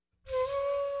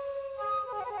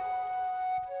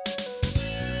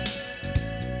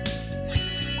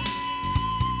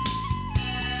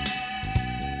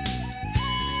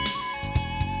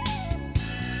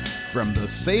from the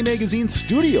Say Magazine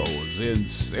studios in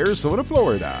Sarasota,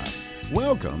 Florida.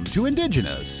 Welcome to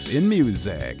Indigenous in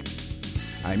Music.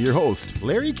 I'm your host,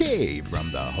 Larry K.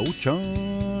 from the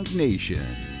Ho-Chunk Nation.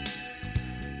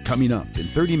 Coming up in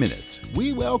 30 minutes,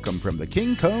 we welcome from the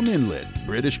King Cum Inlet,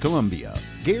 British Columbia,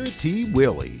 Garrett T.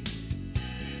 Willie.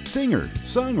 Singer,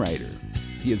 songwriter,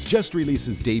 he has just released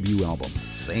his debut album,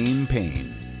 Same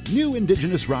Pain, new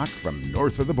Indigenous rock from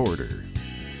north of the border.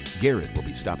 Garrett will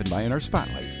be stopping by in our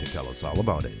spotlight to tell us all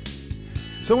about it.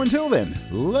 So until then,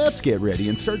 let's get ready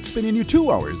and start spinning you 2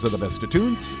 hours of the best of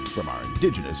tunes from our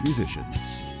Indigenous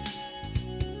musicians.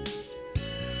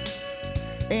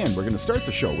 And we're going to start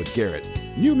the show with Garrett.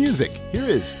 New music, here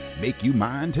is Make You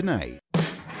Mine Tonight.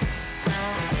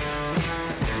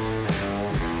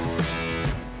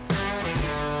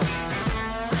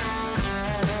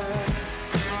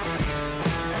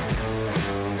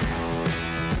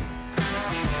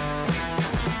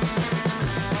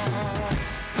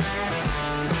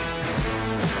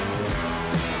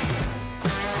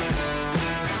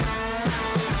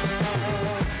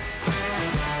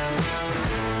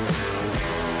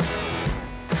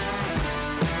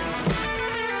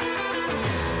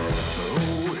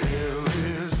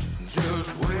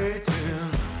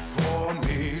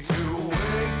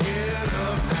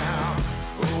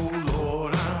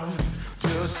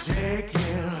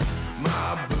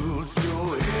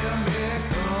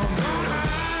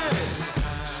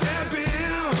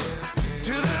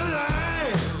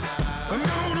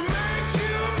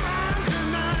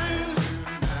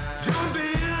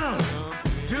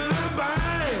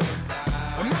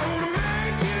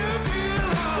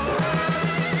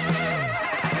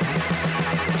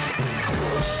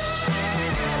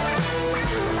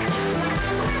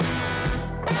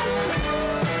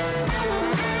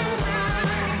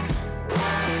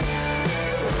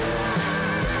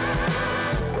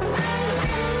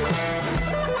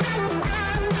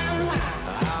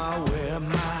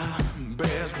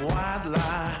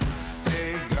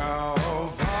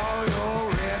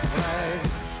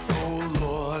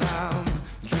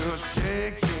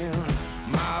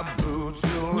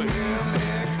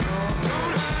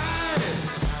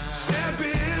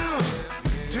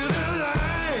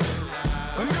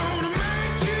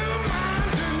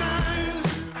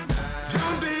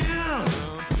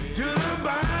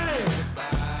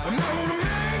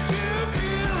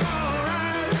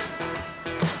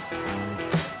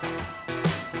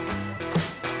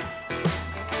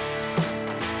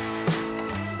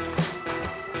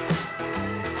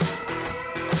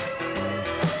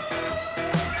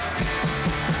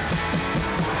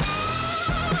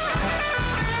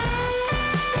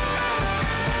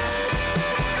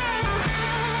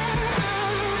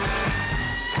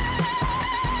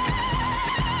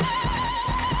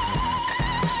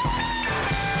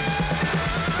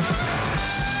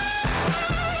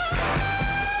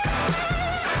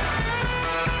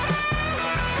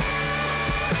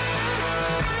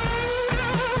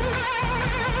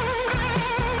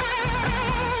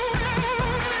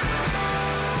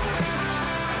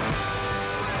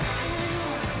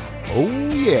 Oh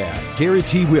yeah, Garrett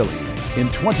T. Willie in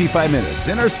 25 minutes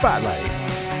in our spotlight.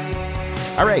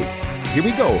 All right, here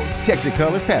we go,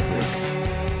 Technicolor Fabrics.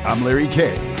 I'm Larry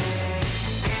K.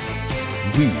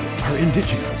 We are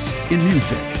Indigenous in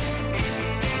Music.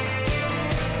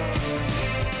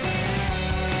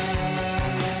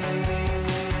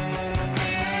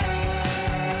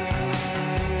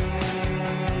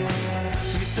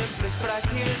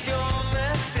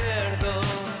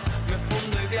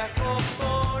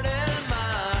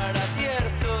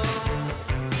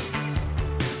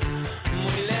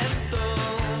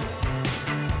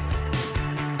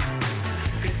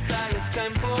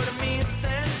 Caen por mis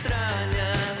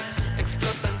entrañas,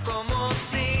 explotan como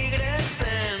tigres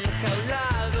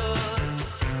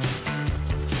enjaulados.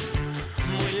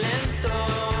 Muy lento,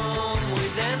 muy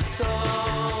denso.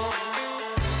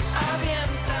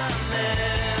 Aviéntame,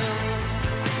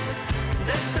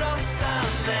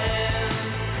 destrózame,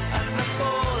 hazme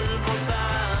polvo,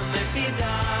 dame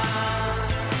vida.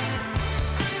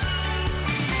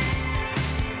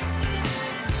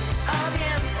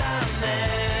 Aviéntame.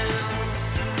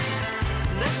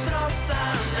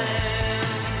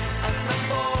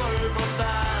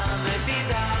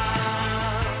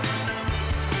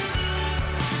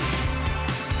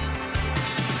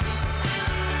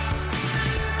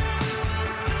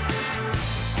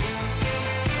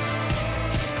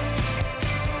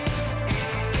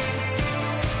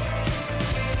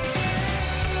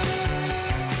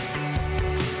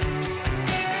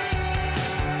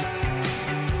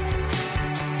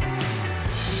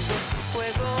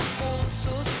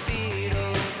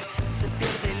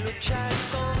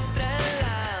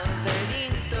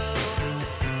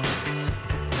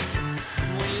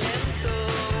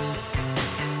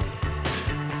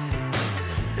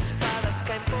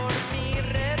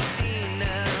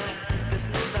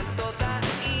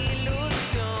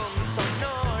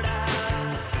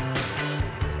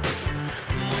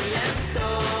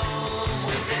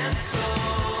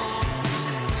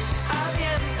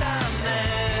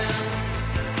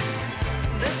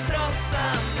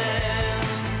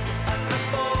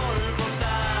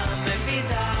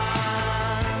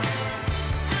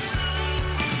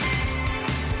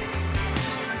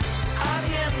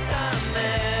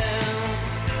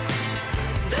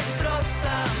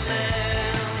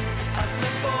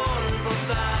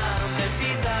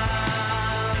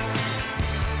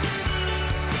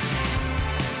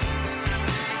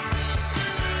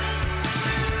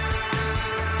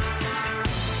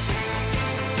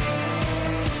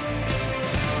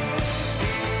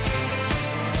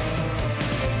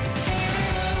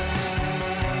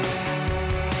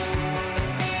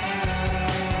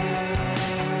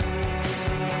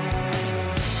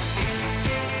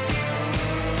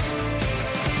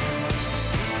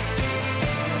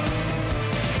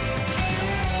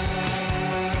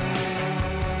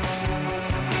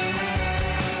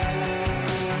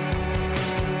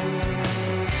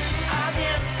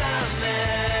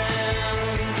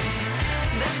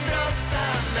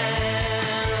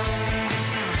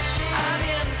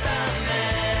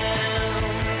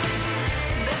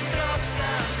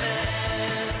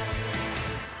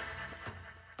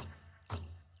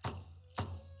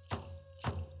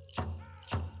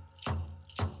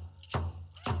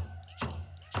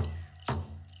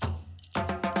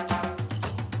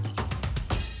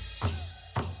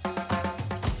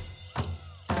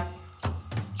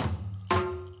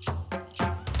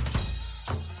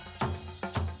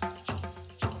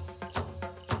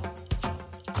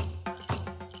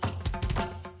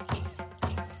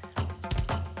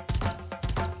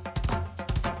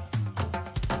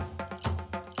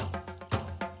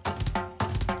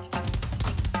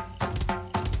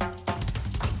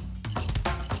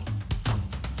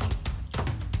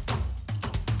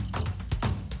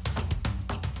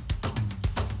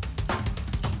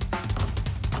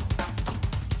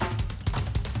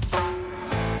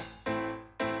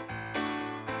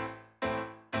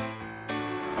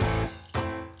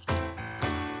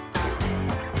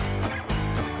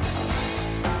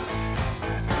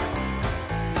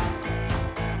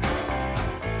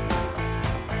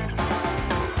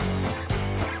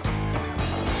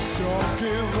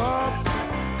 give up,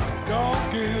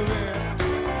 don't give in.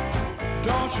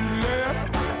 Don't you let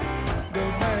the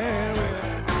man win.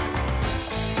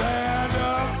 Stand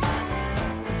up,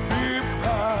 be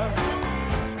proud.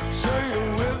 Say it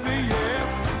with me, yeah.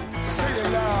 Say it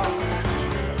loud.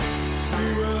 We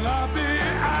will not be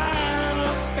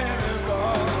idle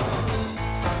anymore.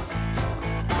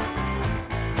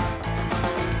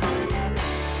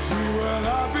 We will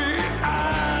not be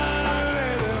idle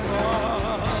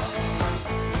anymore.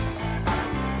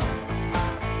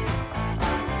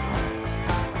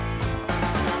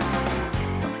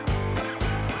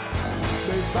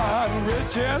 They find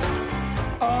riches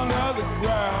under the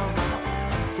ground.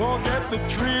 Forget the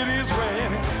treaties when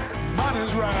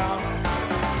money's round.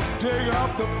 Dig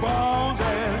up the bones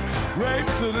and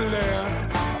rape the land.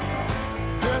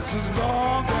 This is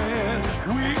more than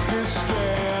we can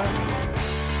stand.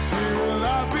 We will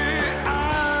not be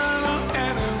idle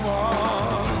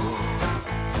anymore.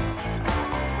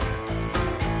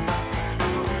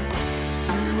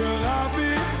 We will not be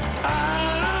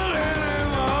idle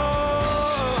anymore.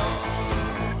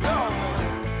 No.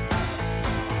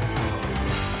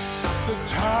 The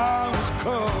time has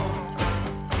come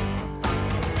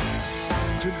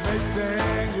to make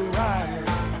things right.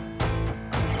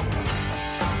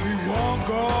 We won't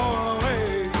go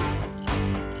away,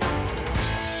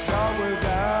 not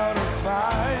without a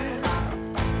fight.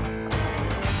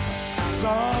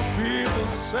 Some people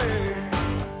say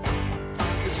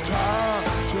it's time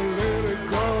to let it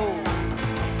go,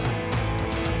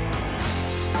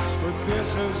 but this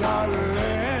is our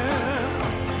land.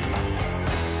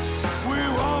 We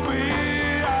won't be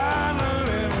idle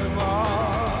anymore.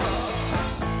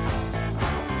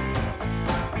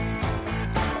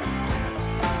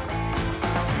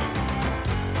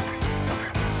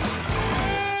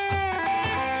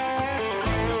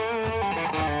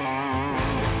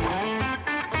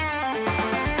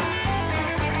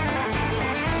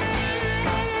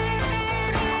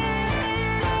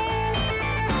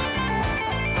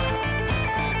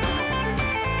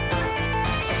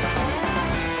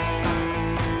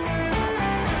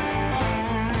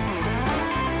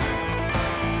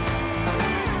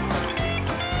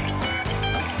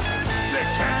 They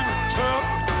came and took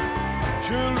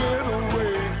children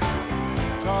away,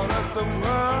 taught us the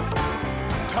word,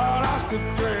 taught us to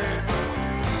pray.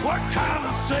 What kind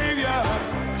of savior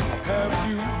have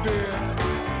you been?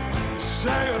 You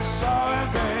say you're sorry,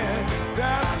 man,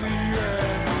 that's the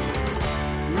end.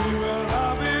 We will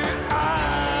not be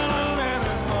idle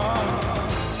anymore.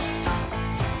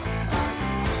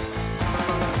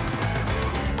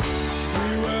 We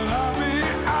will not be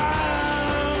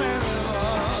idle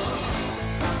anymore.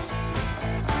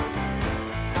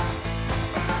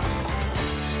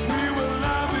 We will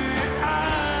not be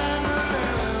idle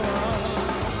anymore.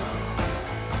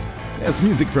 That's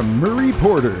music from Murray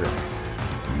Porter.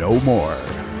 No More.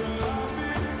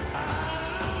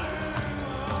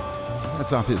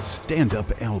 That's off his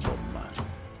stand-up album.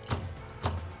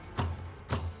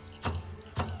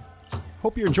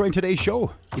 Hope you're enjoying today's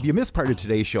show. If you missed part of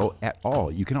today's show at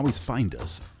all, you can always find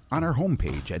us on our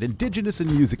homepage at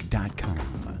indigenousinmusic.com.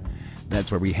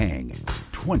 That's where we hang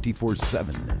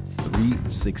 24/7,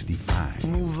 365.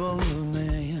 Move over,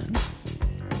 man.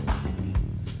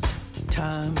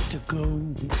 Time to go.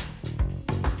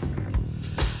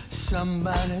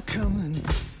 Somebody coming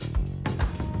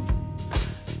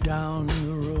down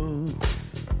the road.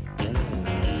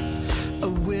 A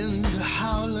wind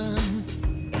howling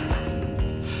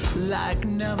like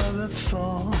never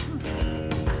before.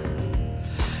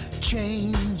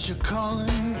 Change your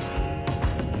calling.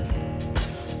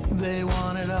 They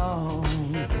want it all.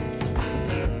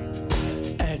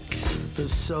 X the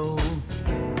soul.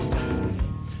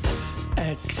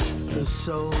 X the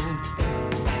soul.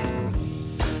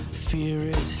 Fear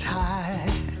is high.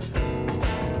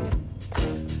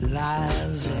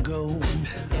 Lies are gold.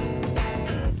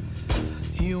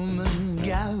 Human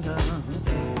gather.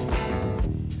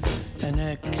 And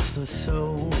X the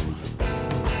soul.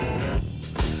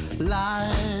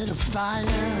 Light a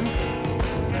fire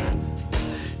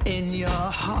in your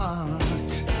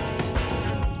heart.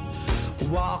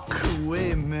 Walk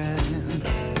away, man,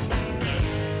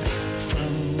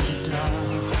 from the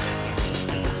dark.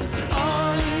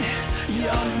 On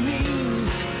your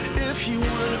knees, if you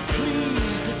want to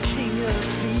please the king of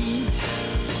thieves.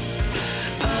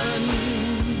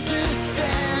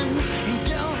 Understand, you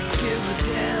don't give a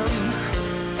damn.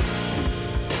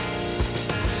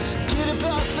 Get up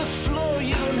off the floor,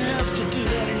 you don't have to do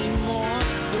that anymore.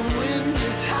 The wind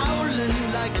is howling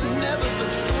like never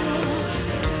before.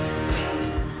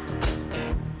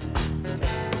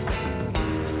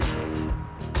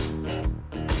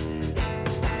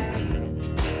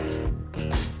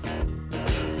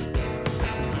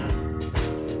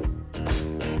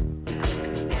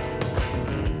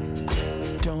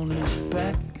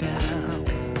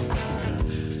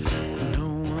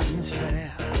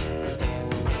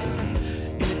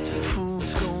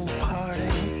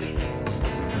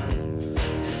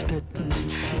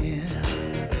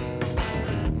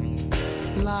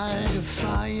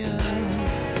 fire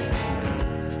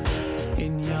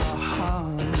in your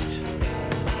heart.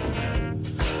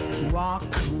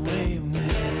 Walk away,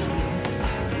 man,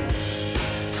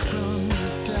 from the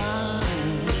dark.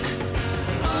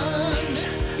 On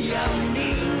your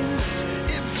knees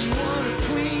if you want to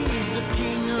please the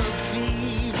king of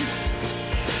thieves.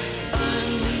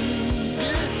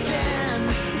 Understand,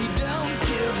 you don't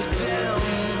give a damn.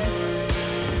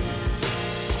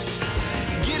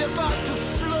 Get up off the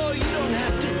floor, you don't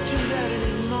have to do that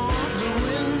anymore. The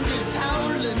wind is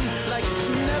howling like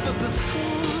never before.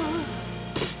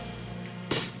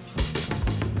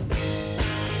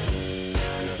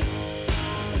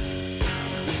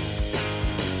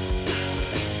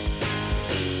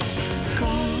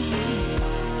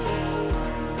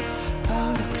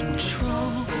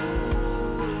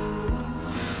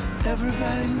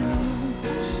 Everybody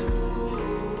knows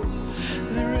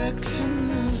the wrecks in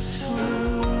the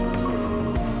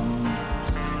souls.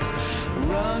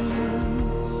 Run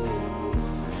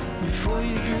before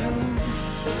you get old,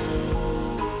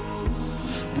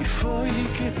 before you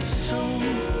get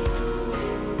sold,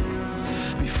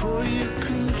 before you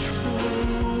control.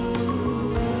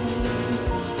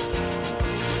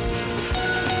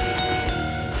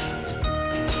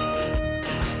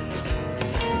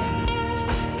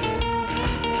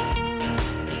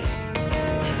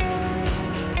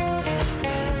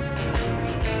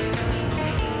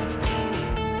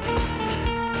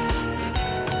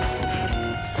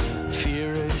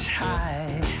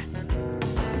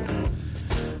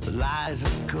 Lies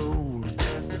of gold.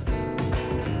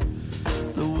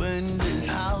 The wind is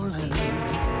howling.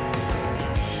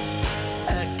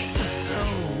 XSO.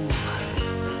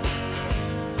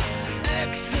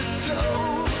 XSO.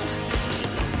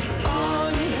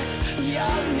 On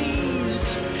your knees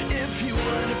if you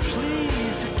want to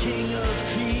please the king of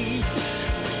thieves.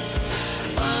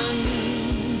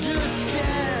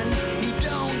 Understand, he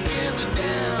don't give a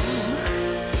damn.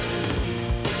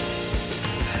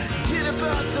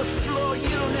 About the floor, you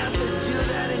don't have to do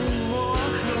that anymore.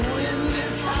 The wind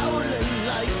is howling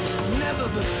like never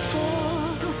before.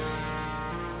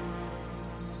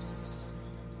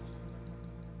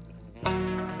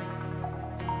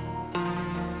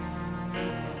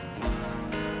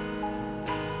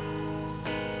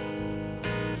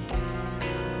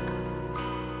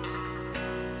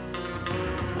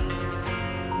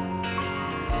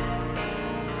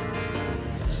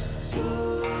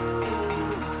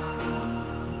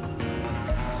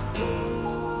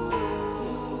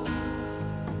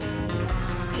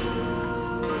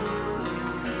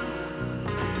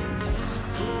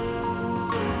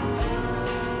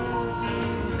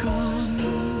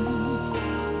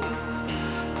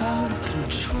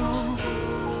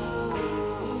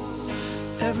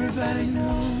 Everybody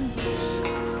knows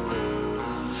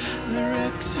the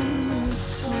wrecks in the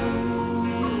souls.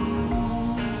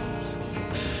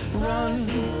 Run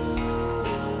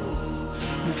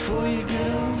before you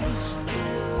get old,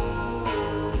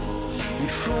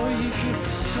 before you get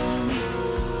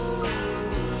sold,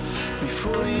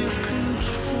 before you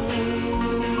control.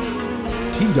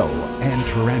 Tito and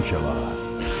Tarantula.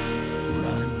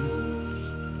 Run.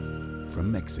 From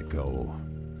Mexico.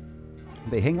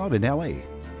 They hang out in L.A.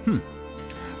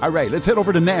 All right, let's head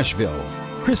over to Nashville.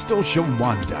 Crystal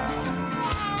Shawanda.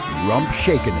 Rump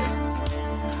shaking it.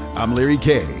 I'm Larry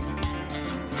K.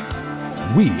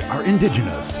 We are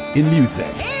indigenous in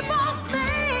music. Hey, boss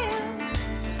man,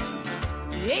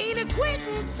 ain't a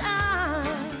quitting time.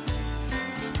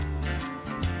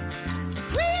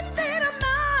 Sweet little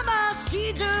mama,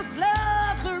 she just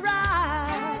loves to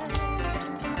ride.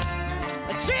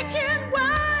 A chicken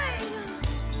wine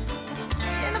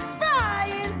in a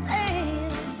frying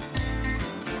pan.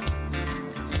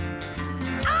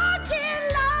 I get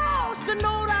lost to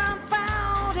know that I'm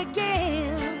found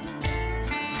again.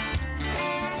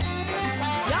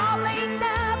 Y'all ain't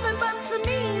nothing but some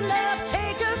mean love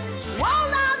takers. All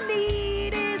I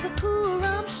need is a cool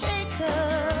rum shaker.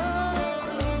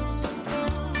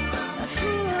 A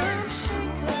cool rum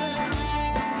shaker.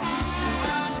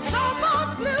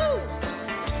 Showboat's loose.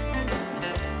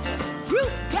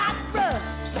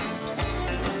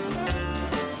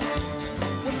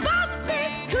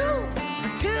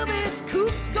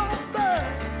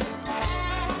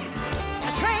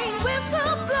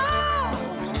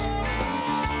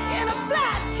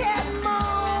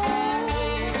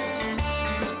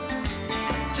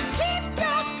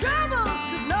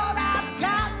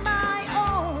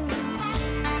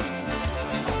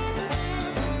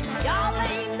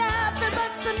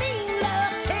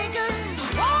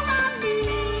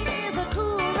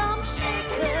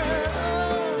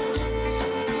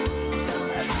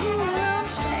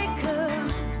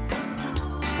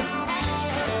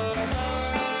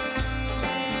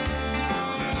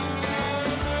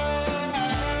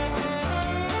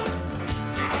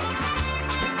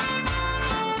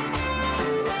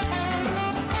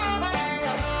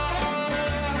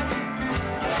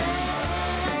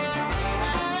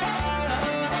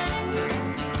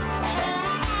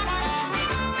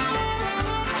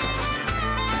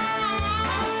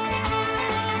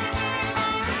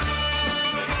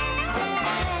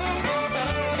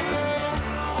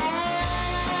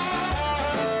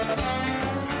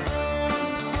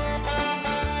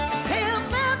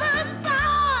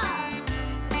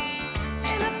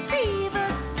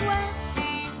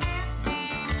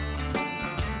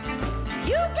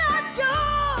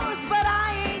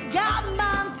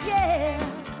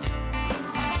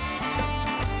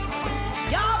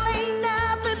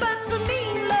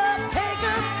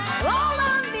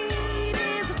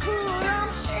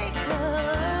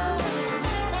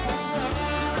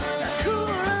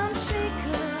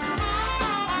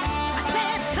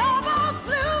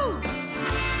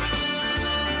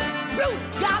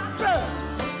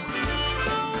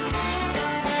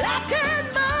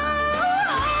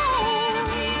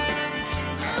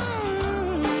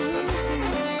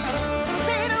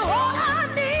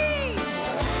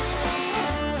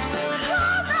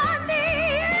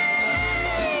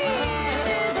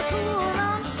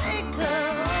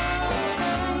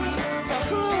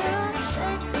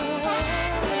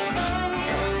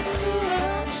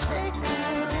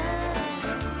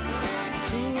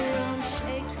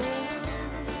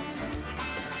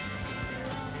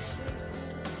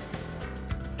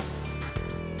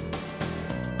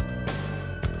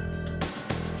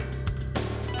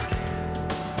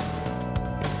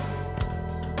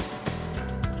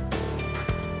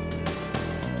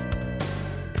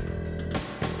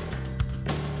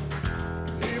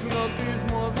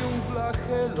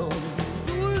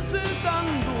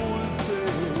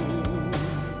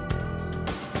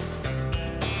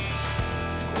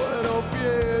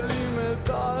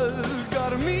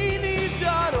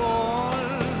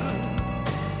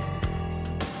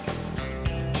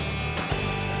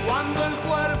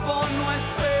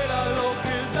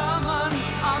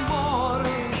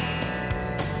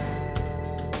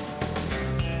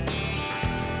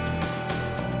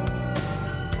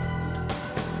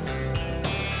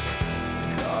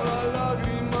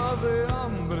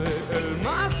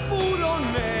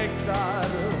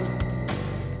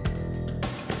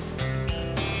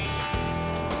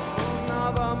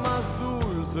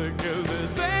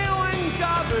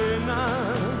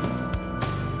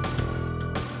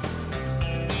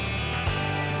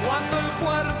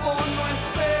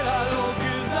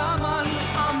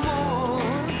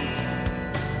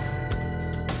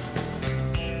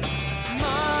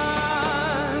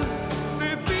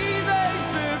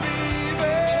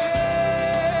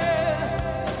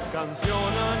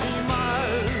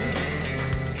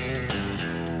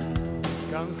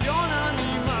 canción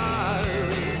animal.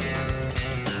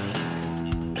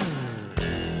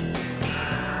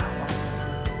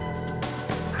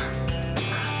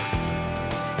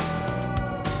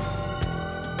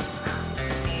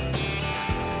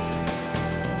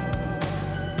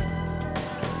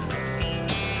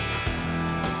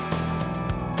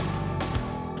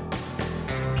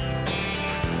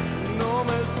 No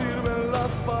me sirven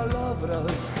las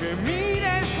palabras, que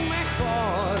mires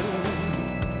mejor.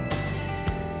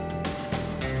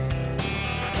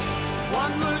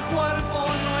 Cuando el cuerpo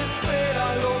no espera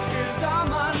lo que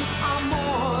llaman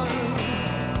amor.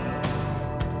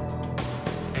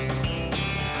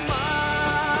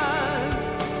 Más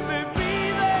se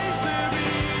pide y se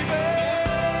vive.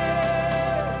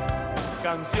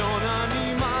 Canción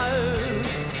animal.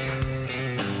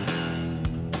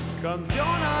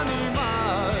 Canción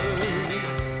animal.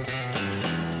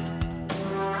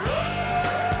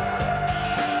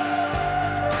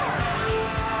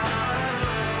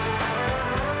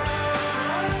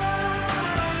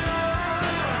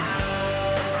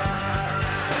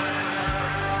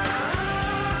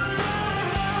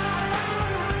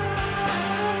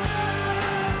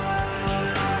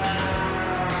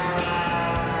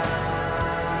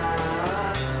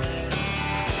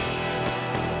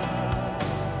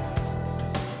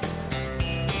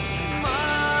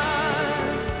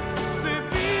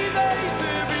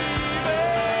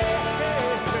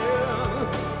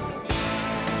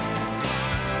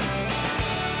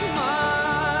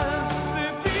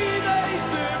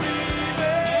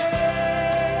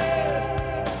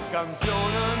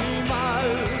 Canción animal,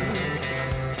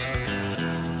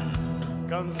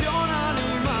 canción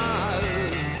animal.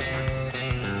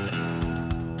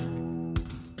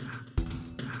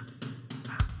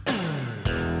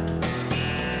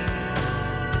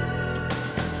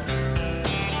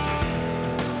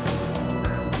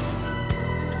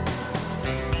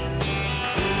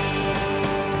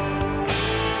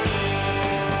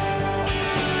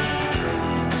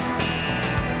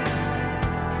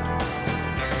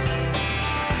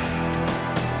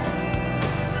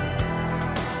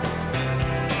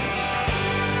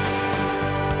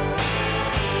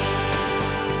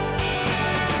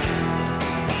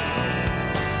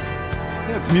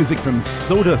 That's music from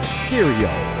Soda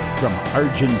Stereo from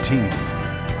Argentina.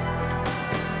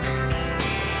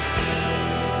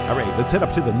 All right, let's head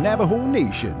up to the Navajo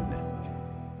Nation.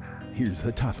 Here's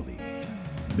the Tothly,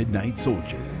 Midnight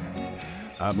Soldier.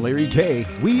 I'm Larry K.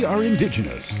 We are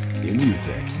indigenous in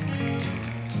music.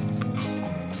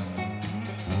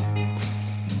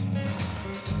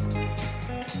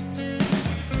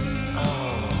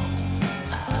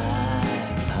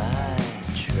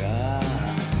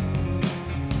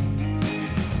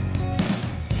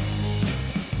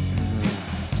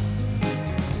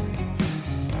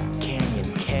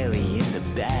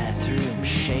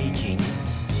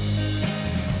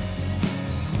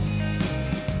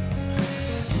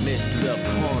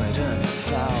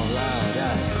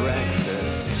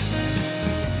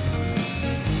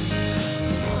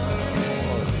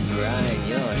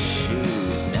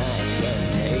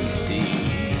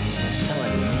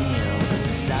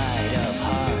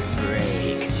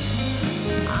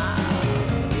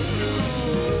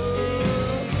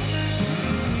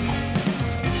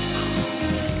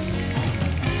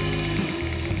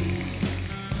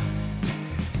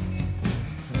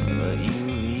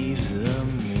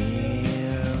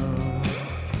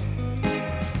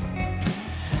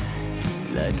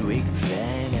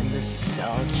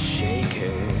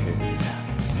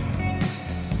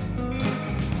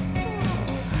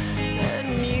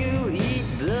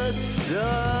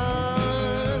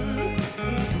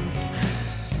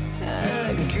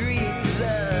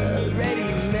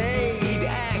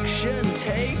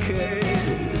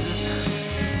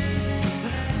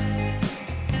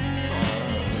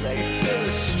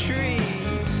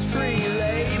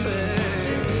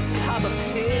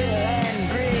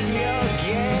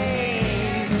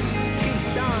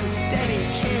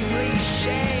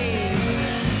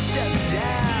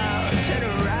 Turn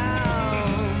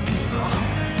around,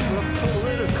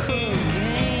 political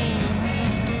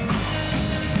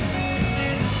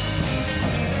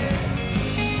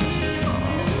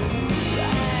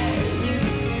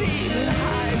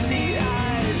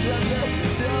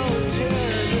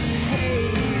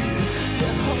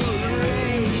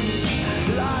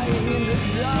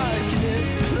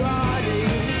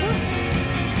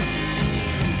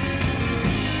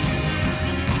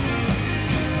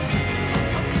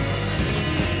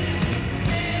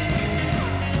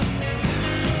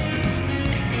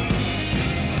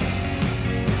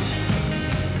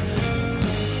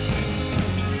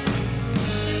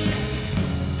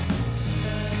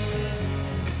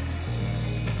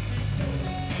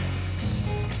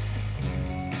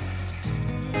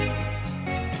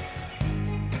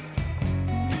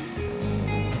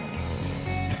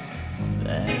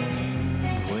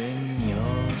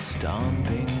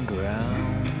stomping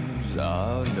grounds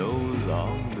are no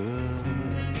longer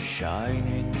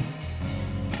shining.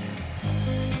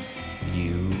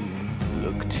 You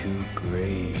look to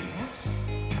grace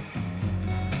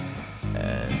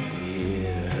and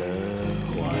hear her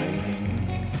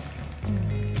whining.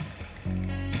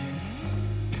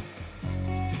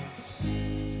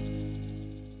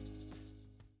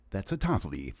 That's a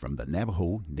Tofflee from the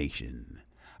Navajo Nation.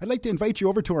 I'd like to invite you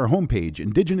over to our homepage,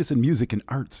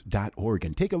 indigenousinmusicandarts.org,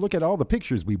 and take a look at all the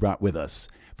pictures we brought with us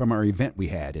from our event we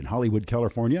had in Hollywood,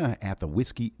 California at the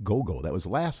Whiskey Go-Go. That was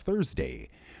last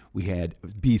Thursday. We had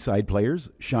B-side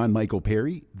players, Sean Michael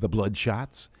Perry, The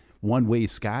Bloodshots, One Way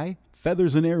Sky,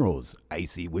 Feathers and Arrows,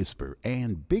 Icy Whisper,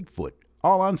 and Bigfoot,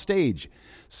 all on stage.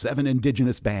 7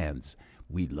 indigenous bands.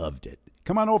 We loved it.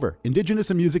 Come on over,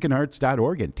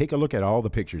 indigenousinmusicandarts.org, and take a look at all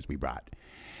the pictures we brought.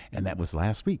 And that was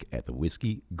last week at the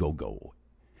Whiskey Go-Go.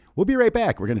 We'll be right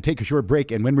back. We're going to take a short break,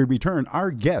 and when we return,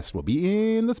 our guest will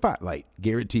be in the spotlight,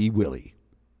 Garrett T. Willie.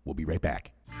 We'll be right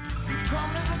back.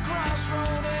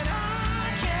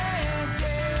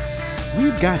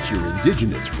 We've got your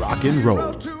indigenous rock and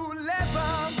roll.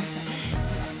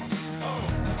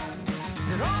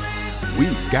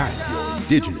 We've got your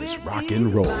indigenous rock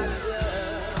and roll.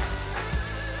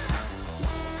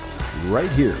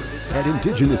 Right here at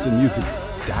indigenousinmusic.com.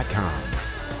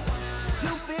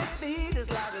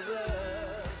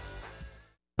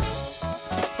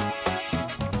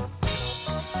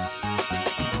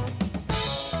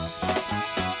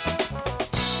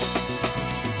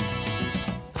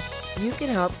 You can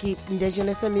help keep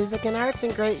Indigenous in Music and Arts in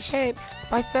great shape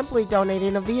by simply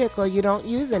donating a vehicle you don't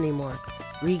use anymore.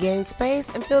 Regain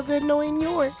space and feel good knowing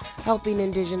you're helping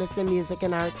Indigenous in Music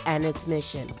and Arts and its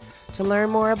mission. To learn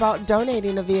more about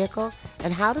donating a vehicle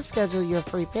and how to schedule your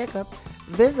free pickup,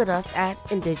 visit us at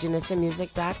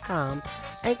indigenousinmusic.com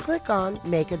and click on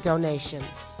Make a Donation.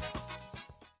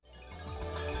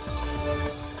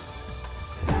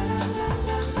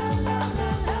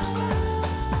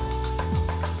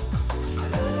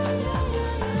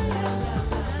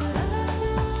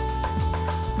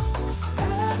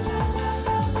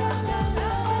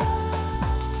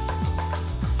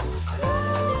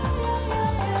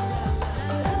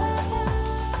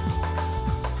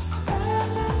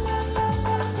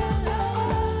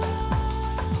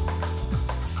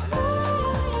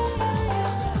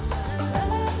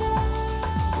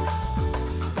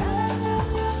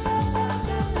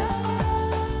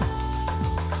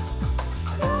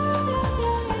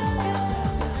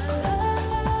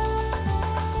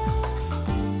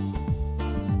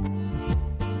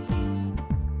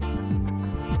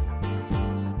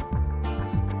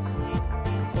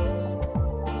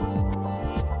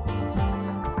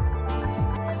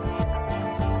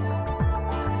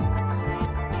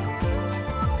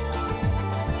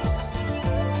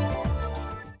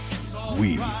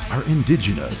 We are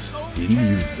indigenous in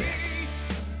music.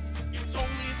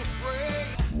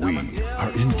 We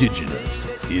are indigenous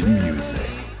in music.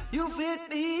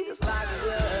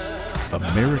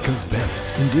 America's best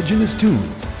indigenous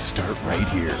tunes start right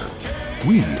here.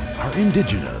 We are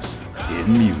indigenous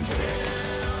in music.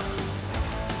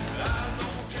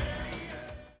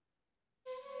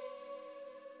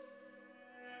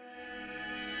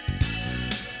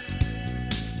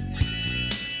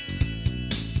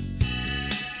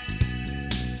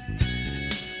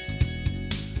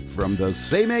 From the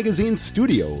Say Magazine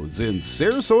studios in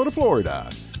Sarasota,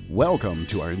 Florida, welcome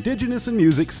to our Indigenous in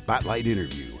Music Spotlight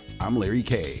interview. I'm Larry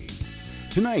K.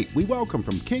 Tonight, we welcome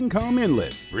from King Calm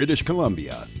Inlet, British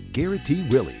Columbia, Garrett T.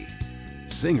 Willie.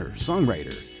 Singer,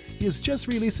 songwriter, he has just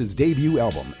released his debut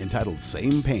album entitled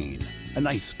Same Pain, a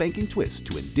nice spanking twist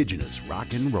to indigenous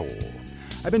rock and roll.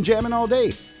 I've been jamming all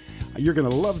day. You're going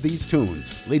to love these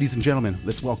tunes. Ladies and gentlemen,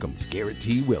 let's welcome Garrett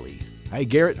T. Willie. Hi,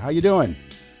 Garrett. How you doing?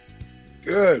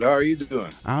 Good. How are you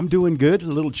doing? I'm doing good. A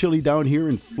little chilly down here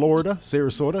in Florida,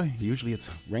 Sarasota. Usually it's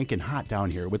ranking hot down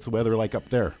here. What's the weather like up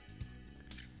there?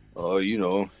 Oh, you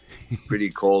know, pretty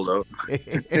cold out.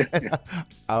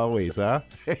 Always, huh?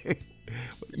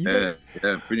 Yeah,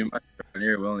 pretty much. Down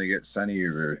here we only get sunny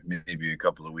for maybe a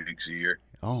couple of weeks a year.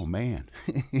 Oh, man.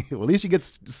 Well, at least you get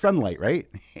sunlight, right?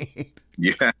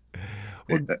 Yeah.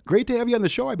 Well, great to have you on the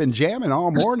show. I've been jamming all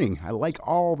morning. I like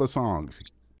all the songs.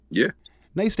 Yeah.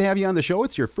 Nice to have you on the show.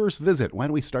 It's your first visit. Why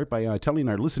don't we start by telling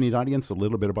our listening audience a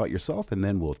little bit about yourself, and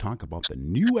then we'll talk about the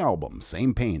new album,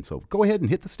 Same Pain. So go ahead and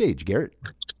hit the stage, Garrett.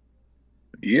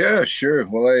 Yeah, sure.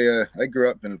 Well, I grew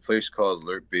up in a place called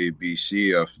Alert Bay,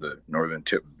 BC, off the northern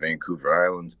tip of Vancouver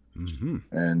Island.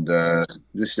 And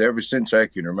just ever since I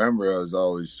can remember, I was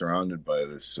always surrounded by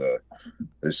this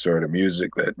sort of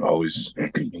music that always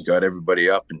got everybody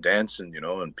up and dancing,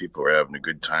 and people were having a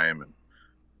good time, and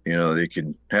they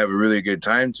can have a really good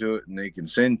time to it, and they can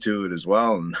sing to it as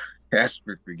well, and ask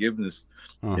for forgiveness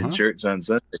in church on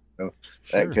Sunday.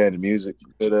 That kind of music.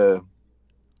 But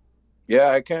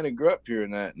I kind of grew up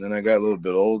hearing that, and then I got a little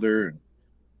bit older,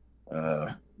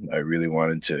 and I really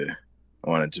wanted to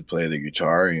play the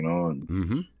guitar,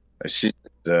 and I seen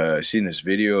this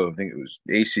video. I think it was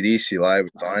AC/DC Live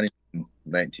with Donnie in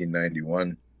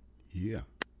 1991. Yeah.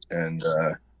 And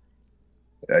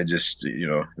I just,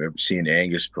 I've seen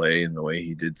Angus play and the way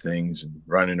he did things and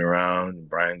running around, and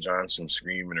Brian Johnson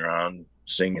screaming around,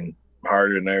 singing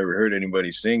harder than I ever heard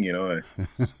anybody sing. I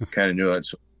kind of knew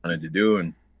that's what I wanted to do.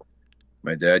 And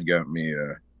my dad got me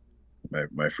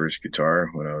my first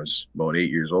guitar when I was about 8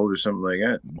 years old or something like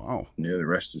that. Wow. Yeah, the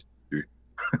rest is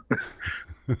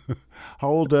How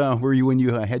old were you when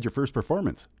you had your first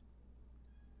performance?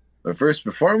 my first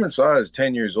performance. I was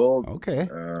 10 years old. Okay.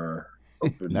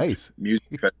 Nice.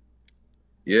 Music fest.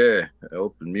 Yeah, I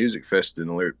opened Music Fest in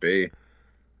Alert Bay.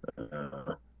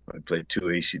 I played 2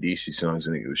 AC/DC songs.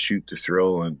 I think it was Shoot to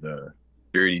Thrill and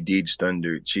Dirty Deeds Done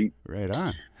Dirt Cheap. Right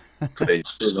on. Played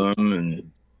with them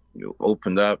and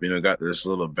opened up, got this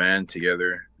little band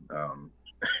together.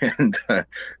 And I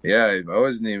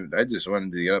wasn't even, I just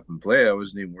wanted to get up and play. I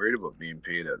wasn't even worried about being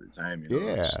paid at the time.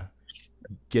 Yeah.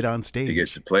 Get on stage. To get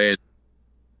to play it.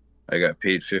 I got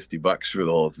paid $50 for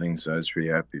the whole thing, so I was pretty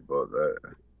happy about that.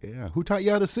 Yeah. Who taught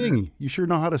you how to sing? You sure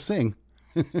know how to sing.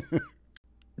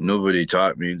 Nobody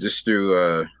taught me, just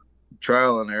through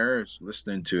trial and error,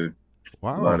 listening to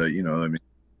a lot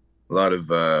of,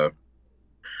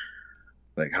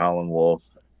 like Howlin'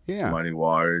 Wolf, Muddy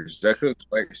Waters. I couldn't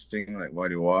quite sing like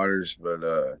Muddy Waters, but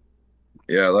a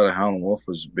lot of Howlin' Wolf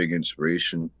was a big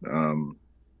inspiration.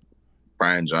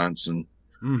 Brian Johnson,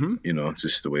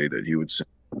 just the way that he would sing.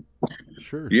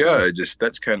 Sure. Yeah,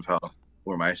 that's kind of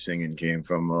where my singing came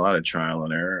from. A lot of trial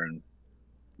and error and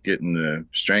getting the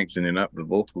strengthening up the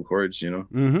vocal cords,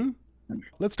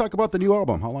 Let's talk about the new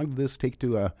album. How long did this take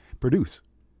to produce?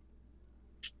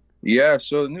 Yeah,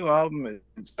 so the new album,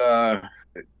 it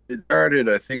started,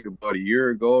 I think, about a year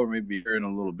ago, or maybe a year and a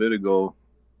little bit ago.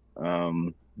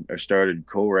 I started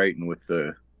co-writing with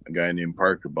a guy named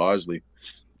Parker Bosley,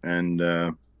 and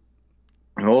the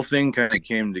whole thing kind of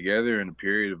came together in a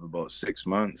period of about 6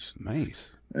 months.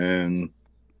 Nice. And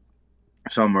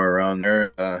somewhere around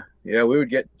there, we would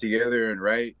get together and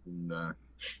write, and I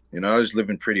was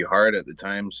living pretty hard at the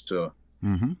time, so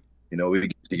we'd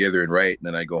get together and write, and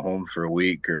then I'd go home for a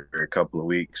week or a couple of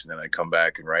weeks, and then I'd come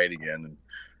back and write again. And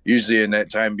usually in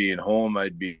that time being home,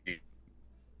 I'd be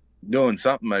doing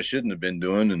something I shouldn't have been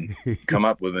doing and come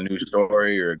up with a new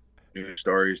story or new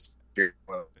stories to take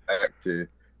back to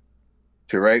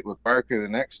write with Parker the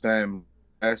next time.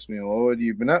 Ask me, well, what have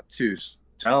you been up to?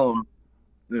 Tell him.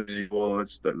 Well,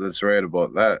 let's write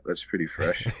about that. That's pretty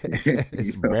fresh.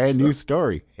 Brand new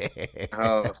story.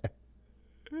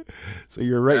 So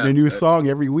you're writing a new song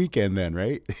every weekend then,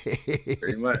 right?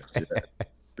 Pretty much. Yeah.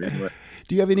 Pretty much.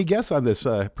 Do you have any guests on this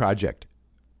project?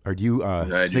 Or do you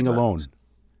sing alone?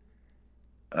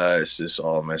 It's just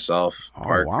all myself,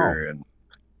 Parker, and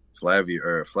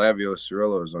Flavio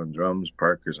Cirillo's on drums,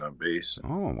 Parker's on bass.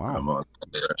 Oh, wow. I'm on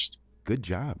the rest. Good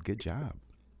job.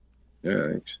 Yeah,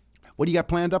 thanks. What do you got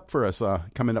planned up for us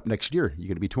coming up next year? You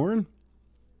going to be touring?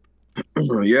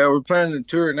 Yeah, we're planning to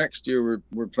tour next year.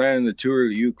 We're planning to tour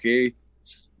the UK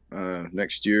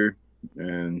next year,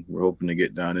 and we're hoping to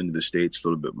get down into the States a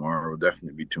little bit more. We'll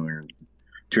definitely be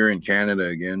touring Canada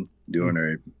again,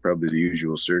 doing probably the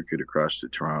usual circuit across to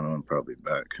Toronto and probably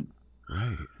back.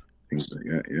 Right. Things like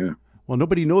that, yeah. Well,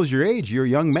 nobody knows your age. You're a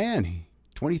young man,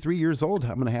 23 years old.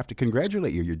 I'm going to have to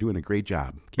congratulate you. You're doing a great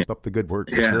job. Keep up the good work.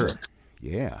 For sure.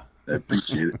 Yeah. I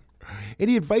appreciate it.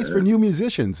 Any advice for new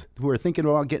musicians who are thinking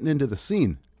about getting into the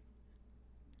scene?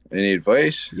 Any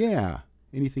advice? Yeah.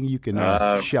 Anything you can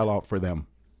shell out for them?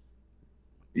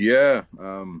 Yeah.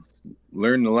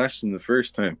 Learn the lesson the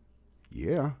first time.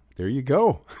 Yeah. There you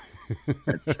go.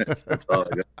 That's all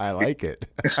I got. I like it.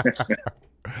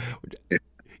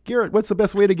 Garrett, what's the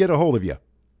best way to get a hold of you?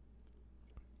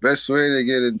 Best way to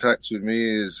get in touch with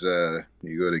me is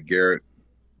you go to Garrett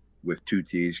with 2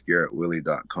 T's,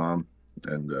 GarrettWillie.com,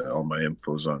 and all my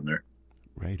info's on there.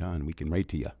 Right on. We can write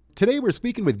to you. Today we're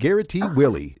speaking with Garrett T.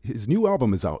 Willie. His new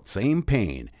album is out, Same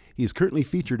Pain. He is currently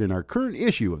featured in our current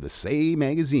issue of the Say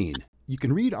magazine. You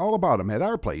can read all about him at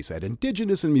our place at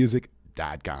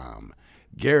indigenousinmusic.com.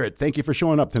 Garrett, thank you for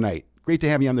showing up tonight. Great to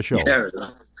have you on the show. Yeah.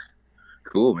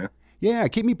 Cool, man. Yeah,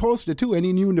 keep me posted too.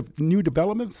 Any new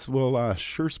developments will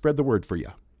sure spread the word for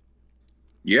you.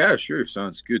 Yeah, sure.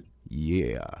 Sounds good.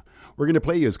 Yeah. We're going to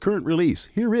play his current release.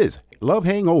 Here is Love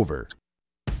Hangover.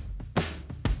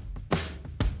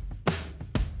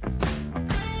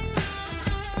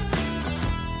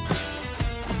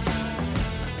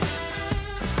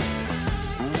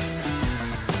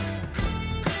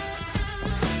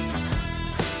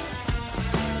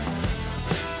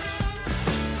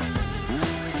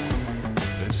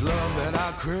 It's love that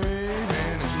I crave,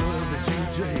 and it's love that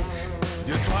you take.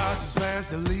 You're twice as fast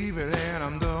to leave it, and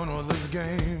I'm done with this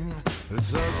game. It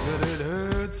sucks that it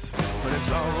hurts, but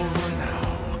it's all over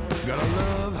now. Got a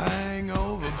love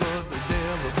hangover, but the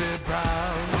devil bit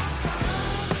proud.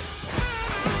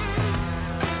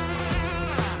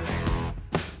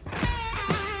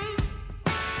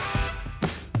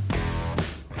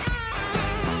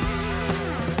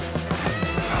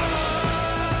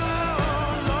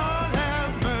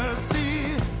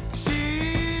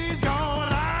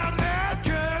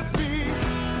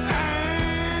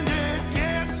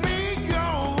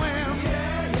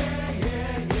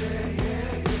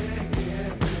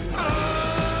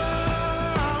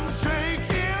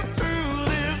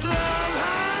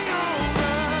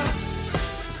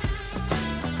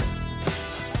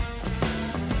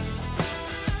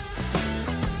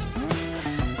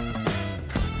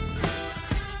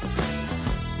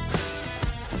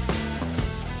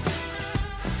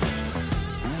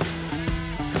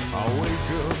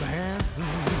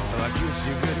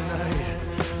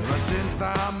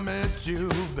 I met you,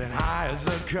 been high as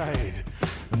a kite.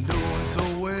 I'm doing so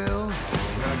well,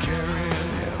 gonna carry in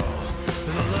hell.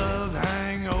 To the love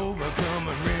hangover, come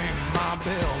and ring my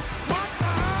bell. One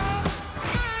time.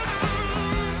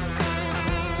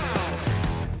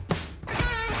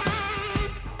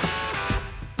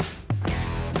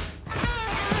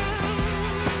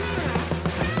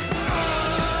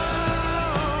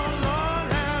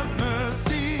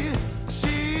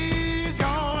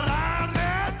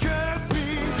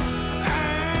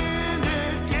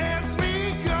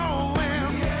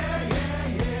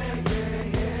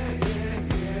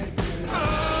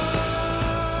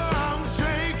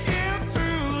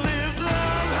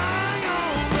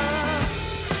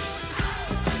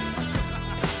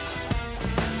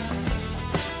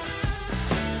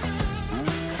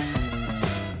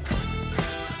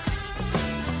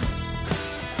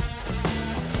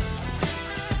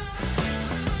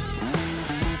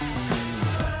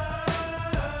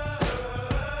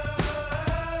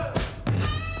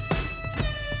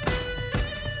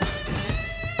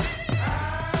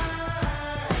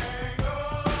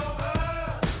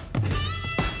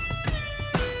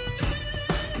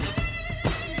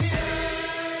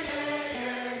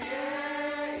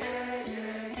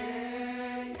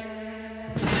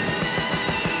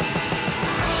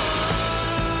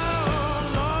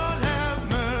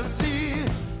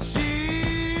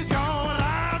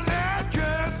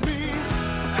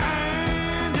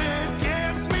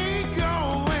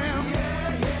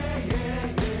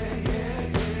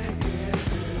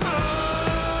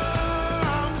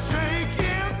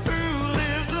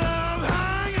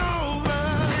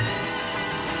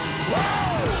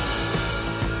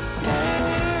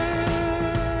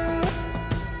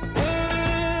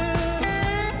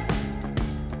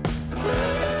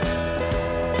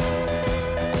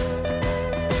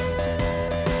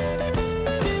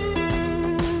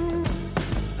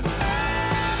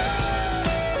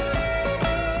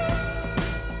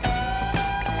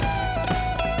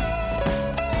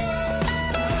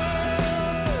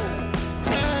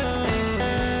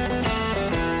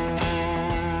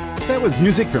 That was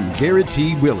music from Garrett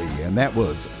T. Willie, and that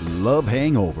was Love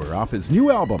Hangover off his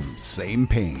new album, Same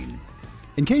Pain.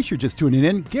 In case you're just tuning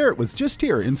in, Garrett was just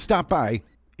here and stopped by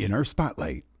in our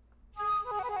spotlight.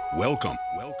 Welcome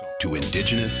to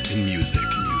Indigenous in Music.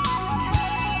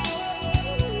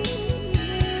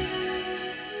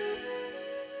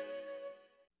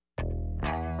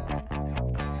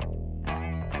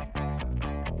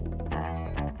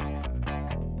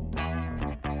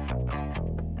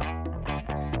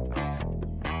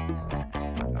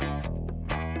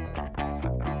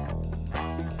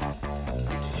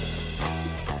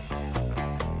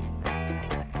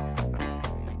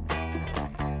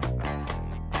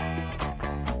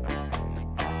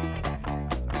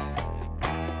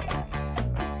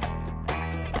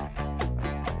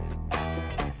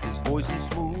 Voice is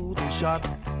smooth and sharp,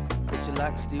 but you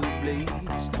like steel blades.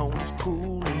 His tone is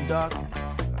cool and dark.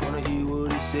 Wanna hear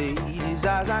what he say? His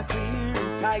eyes are clear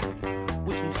and tight,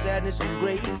 with some sadness and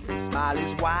gray. His smile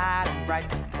is wide and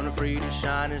bright, unafraid to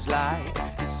shine his light.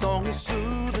 His song is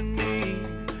soothing me,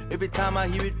 Every time I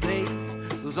hear it play,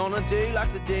 'cause on a day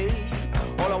like today,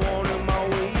 all I want is my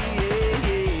way.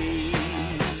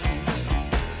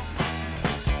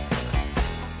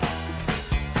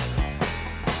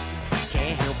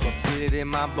 Can't help but feel it in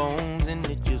my bones, and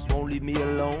it just won't leave me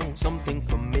alone. Something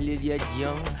familiar yet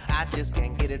young, I just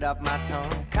can't get it off my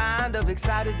tongue. Kind of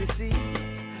excited to see,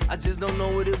 I just don't know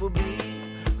what it will be.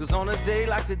 'Cause on a day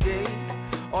like today,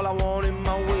 all I want is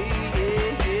my way.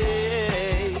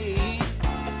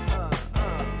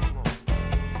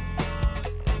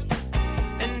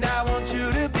 And I want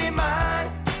you to be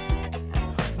mine,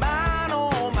 mine,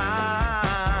 oh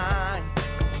mine.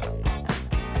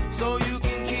 So you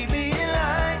can keep me in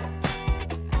line,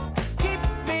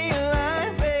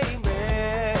 baby.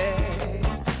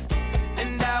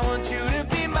 And I want you to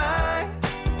be mine,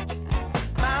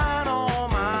 mine, oh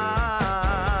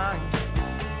mine.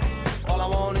 All I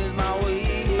want is my way.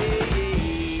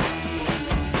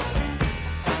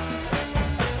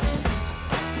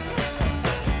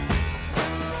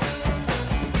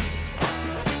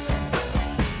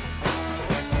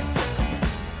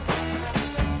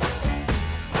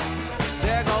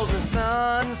 There goes the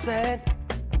sunset,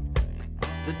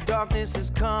 the darkness has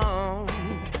come.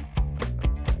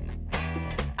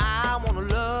 I wanna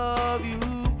love you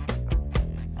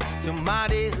till my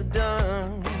days are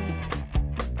done.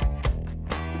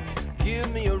 Give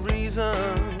me a reason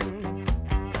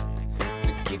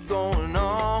to keep going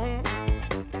on.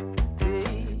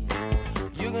 Hey,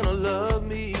 you're gonna love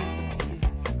me,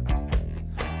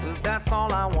 'cause that's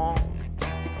all I want.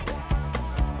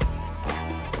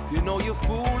 You know you're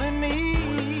fooling me,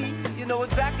 you know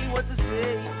exactly what to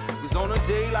say. 'Cause on a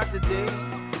day like today,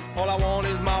 all I want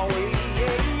is my way.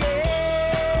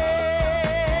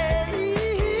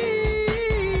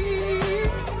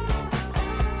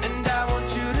 And I want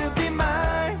you to be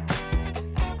mine,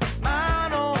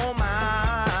 mine, oh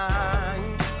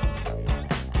mine.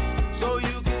 So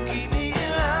you can keep me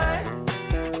in line,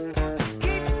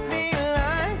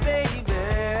 baby.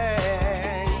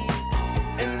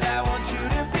 And I want you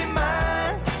to be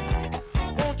mine.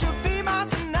 Won't you be mine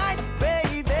tonight,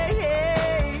 baby?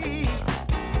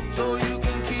 So you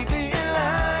can keep me in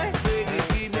line, baby.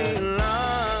 Keep me in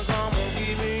line, come on,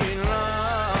 keep me in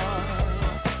line.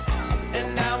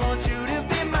 And I want you to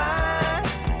be mine,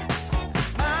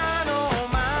 mine, oh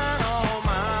mine, oh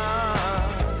mine.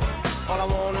 All I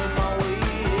want is my way.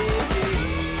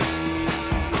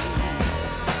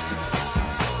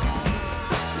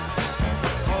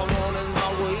 All I want is my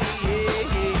way.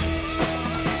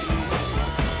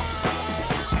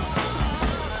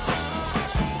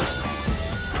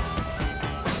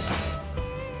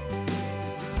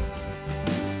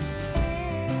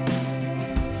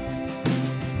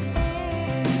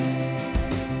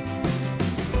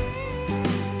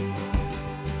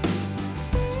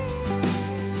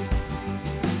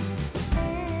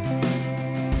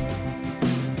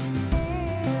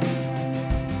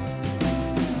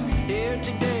 Here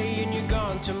today and you're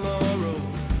gone tomorrow.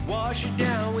 Wash you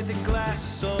down with a glass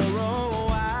of sorrow.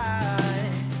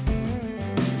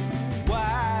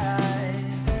 Why?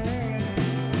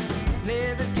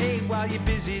 Levitate while you're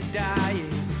busy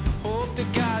dying. Hope to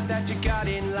God that you got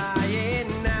in lying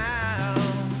now.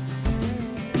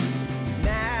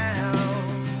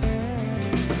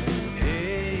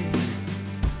 Hey,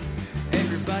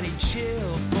 everybody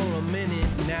chill for a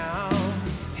minute now.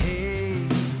 Hey,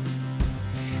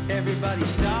 everybody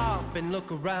stop and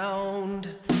look around.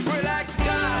 We're like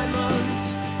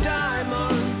diamonds,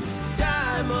 diamonds,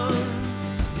 diamonds,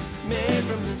 made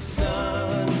from the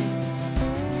sun.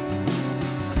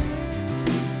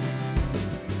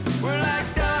 We're like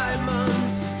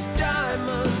diamonds,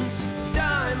 diamonds,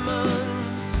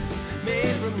 diamonds,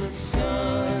 made from the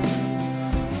sun.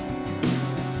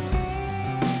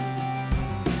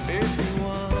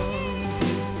 Everyone,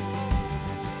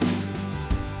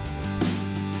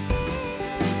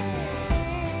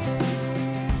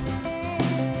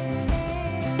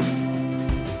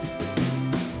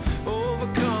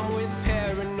 overcome with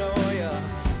paranoia,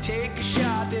 take a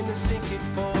shot and sink it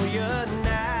for you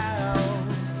now.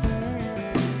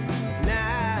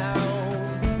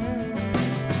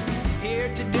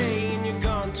 Here today and you're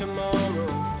gone tomorrow.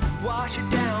 Wash it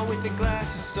down with a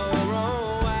glass of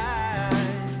sorrow.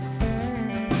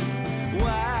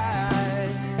 Why?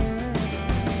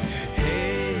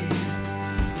 Hey,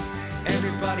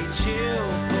 everybody chill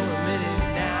for a minute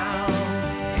now.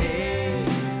 Hey,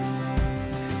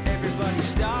 everybody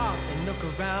stop and look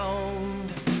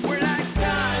around. We're like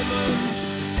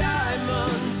diamonds,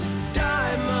 diamonds,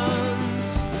 diamonds,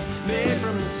 made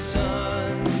from the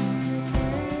sun.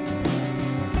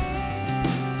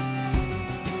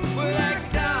 We're like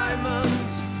diamonds.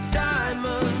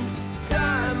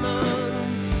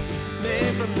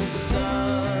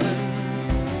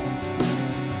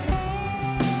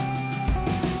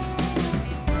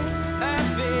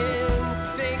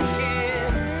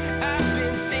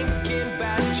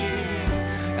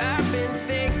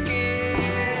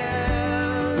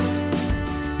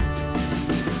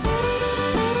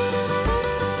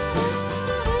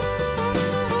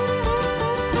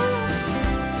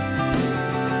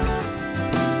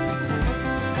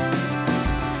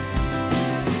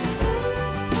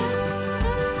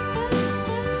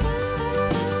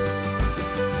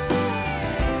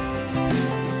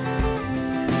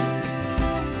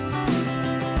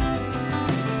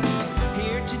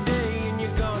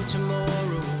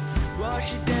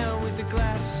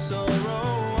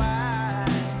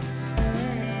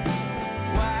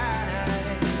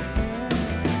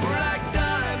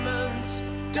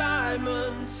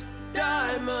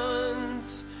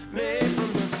 diamonds made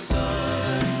from the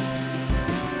sun.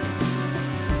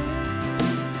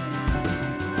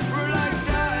 We're like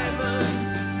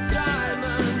diamonds,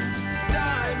 diamonds,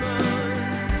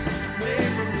 diamonds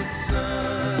made from the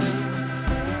sun.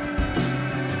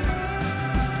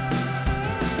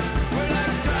 We're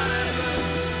like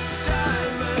diamonds,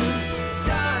 diamonds,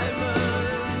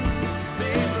 diamonds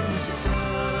made from the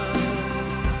sun.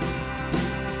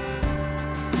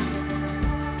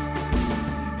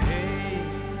 Hey,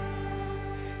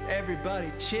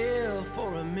 everybody chill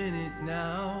for a minute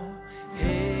now.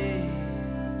 Hey,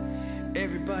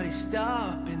 everybody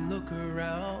stop and look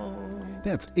around.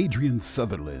 That's Adrian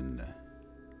Sutherland.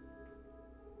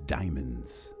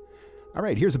 Diamonds. All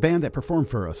right, here's a band that performed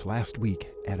for us last week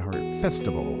at our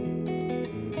festival.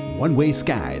 One Way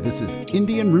Sky. This is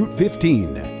Indian Route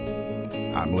 15.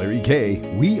 I'm Larry K.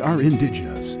 We are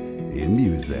indigenous in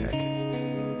music.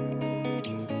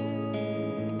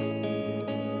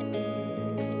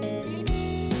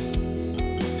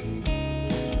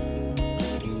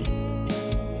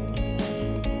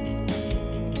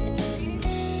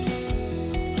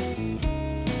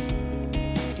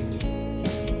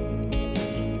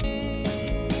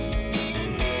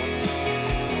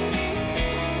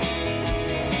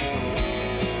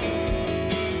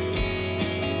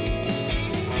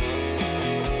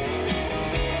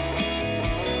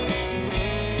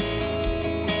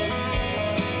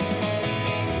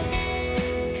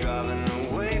 Driving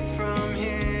away from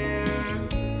here,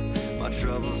 my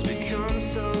troubles become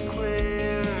so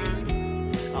clear.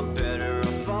 I'm better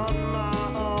off on my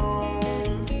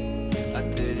own. I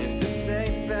didn't feel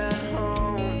safe at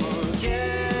home, but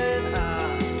can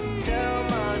I tell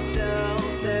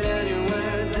myself that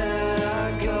anywhere that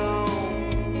I go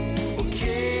will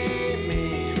keep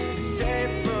me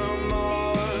safe from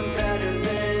more, better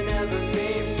than ever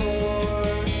before?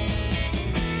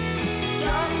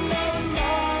 Driving every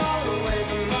mile away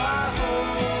from my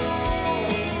home.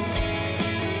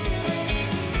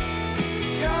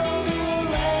 Travel the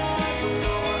land, don't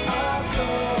know where I'll go.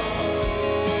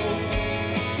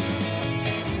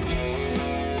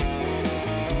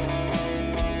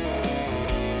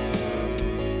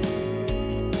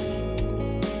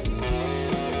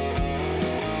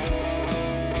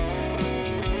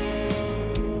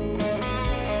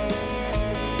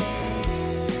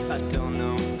 I don't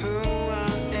know who I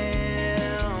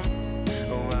am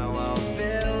or how I'll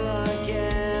feel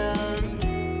again,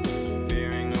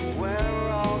 fearing of where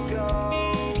I'll go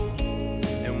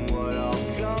and what I'll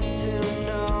come to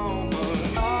know. But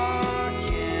I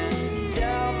can't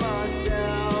tell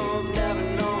myself, never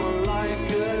know what life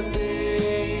could be.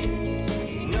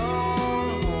 No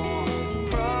more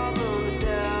problems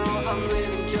now, I'm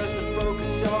living just to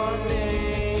focus on me.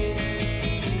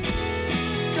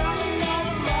 Driving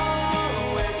every mile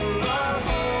away from my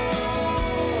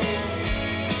home.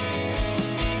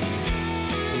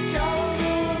 Travel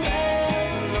the land,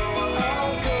 don't know where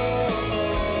I'll go.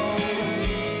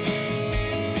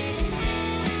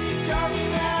 Driving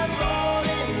that road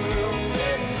in Route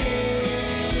 15.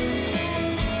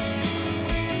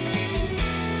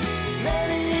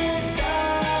 Maybe it's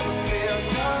time to feel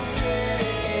something.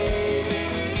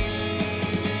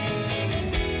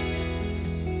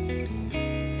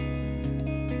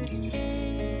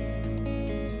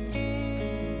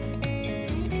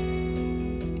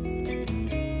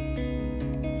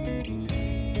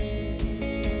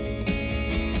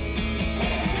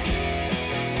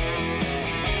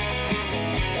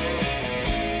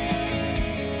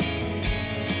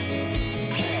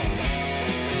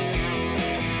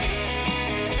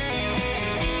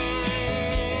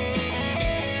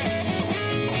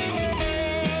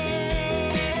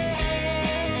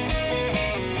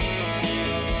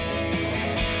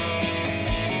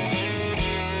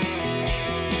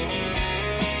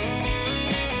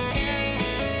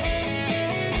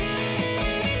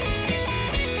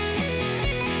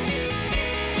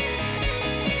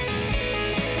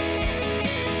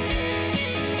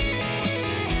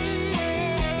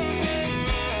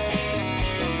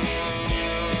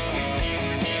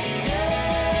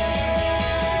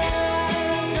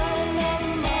 Driving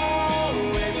every mile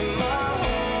away from my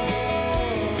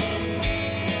home.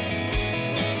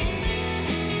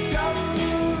 Travel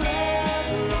the land,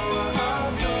 don't know where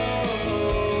I'll go.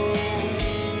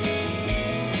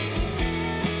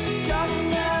 Driving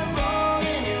that road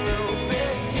in Route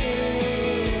 15.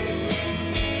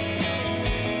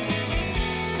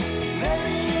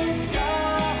 Maybe it's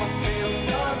time I feel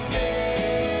something.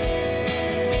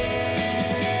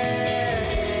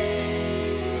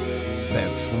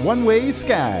 That's One Way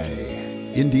Sky,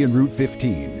 Indian Route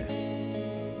 15.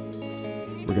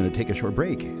 We're going to take a short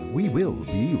break. We will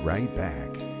be right back.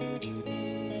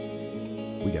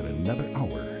 We got another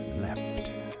hour left.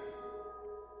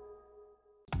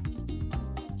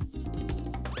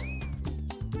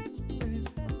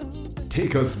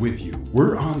 Take us with you.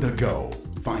 We're on the go.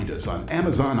 Find us on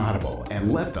Amazon Audible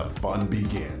and let the fun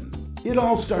begin. It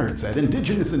all starts at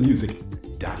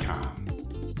indigenousinmusic.com.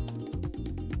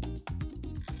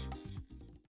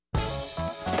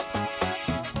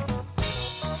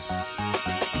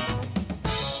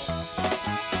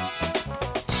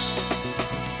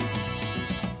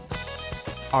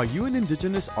 Are you an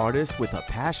Indigenous artist with a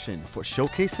passion for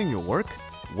showcasing your work?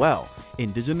 Well,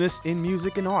 Indigenous in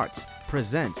Music and Arts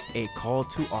presents a call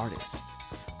to artists.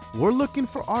 We're looking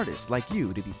for artists like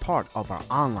you to be part of our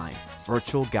online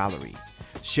virtual gallery.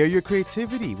 Share your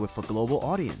creativity with a global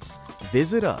audience.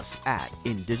 Visit us at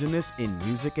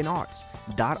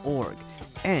indigenousinmusicandarts.org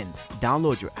and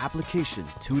download your application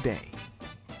today.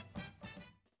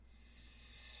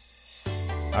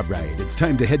 All right, it's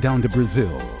time to head down to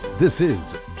Brazil. This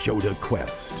is Joda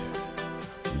Quest,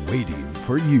 waiting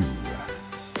for you.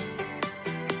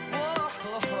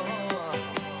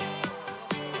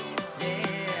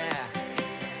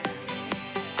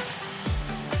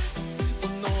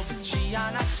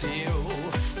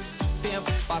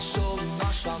 Passou,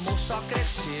 nosso amor só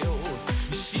cresceu.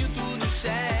 Me sinto no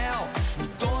céu,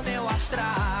 mudou meu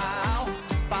astral.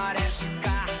 Parece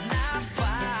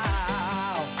carnaval.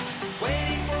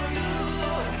 Waiting for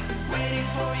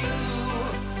you.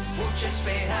 Vou te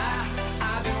esperar.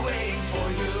 I've been waiting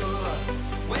for you.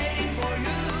 Waiting for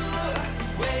you.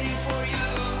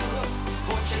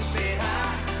 Vou te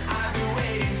esperar. I've been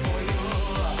waiting for you.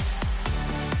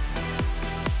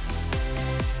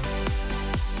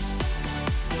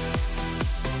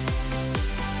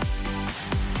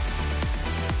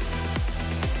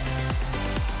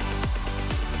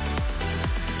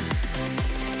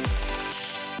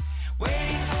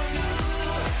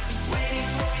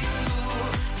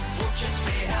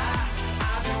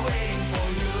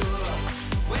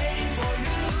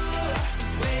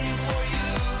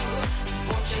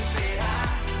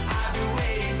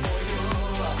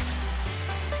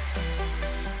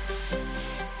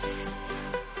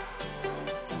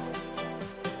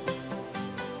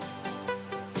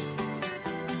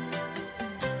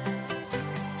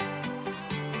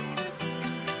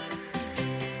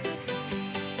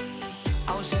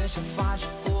 A ausência faz o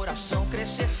coração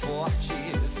crescer forte.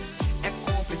 É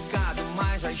complicado,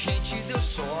 mas a gente deu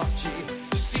sorte.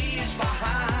 Se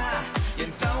esbarrar e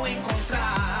então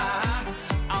encontrar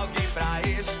alguém pra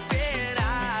esperar.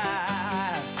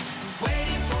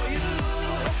 Waiting for you.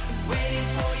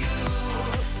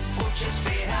 Vou te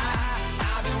esperar.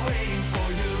 I've been waiting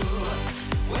for you.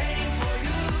 Waiting for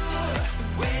you.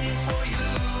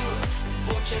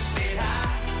 Vou te esperar.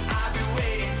 I've been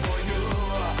waiting for you.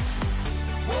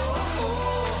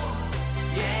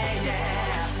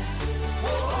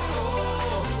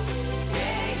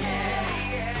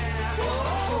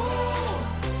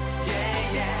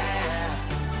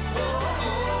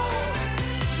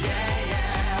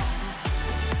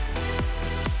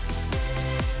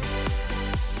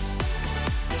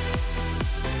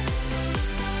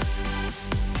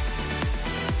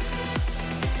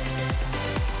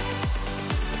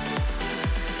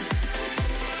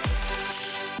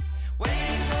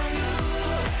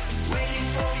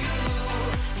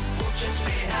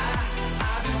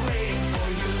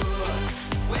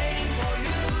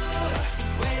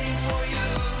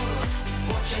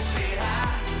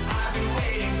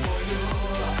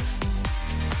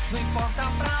 Não importa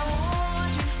pra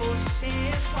onde você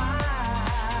vá,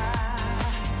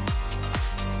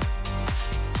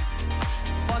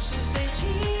 posso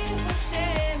sentir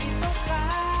você me tocar.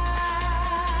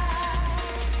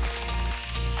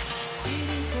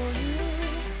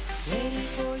 Waiting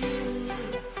for you,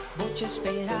 vou te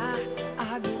esperar.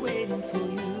 I've been waiting for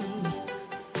you.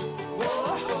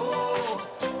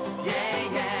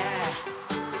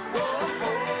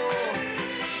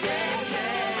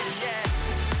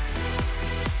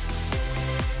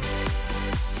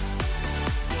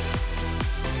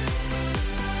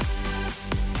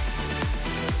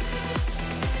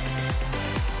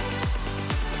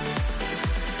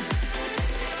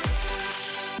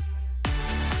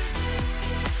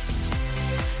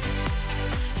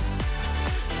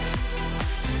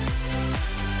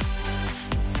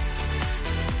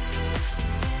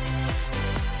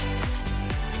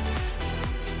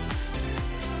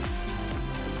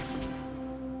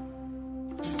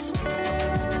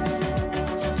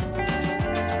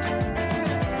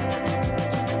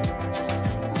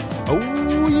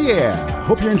 Oh, yeah.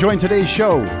 Hope you're enjoying today's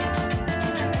show.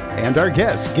 And our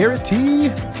guest, Garrett T.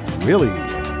 Willie.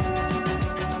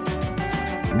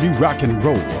 New rock and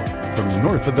roll from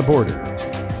north of the border.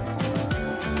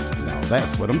 Now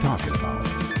that's what I'm talking about.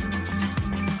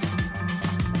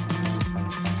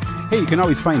 Hey, you can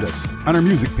always find us on our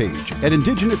music page at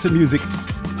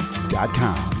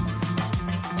indigenousinmusic.com.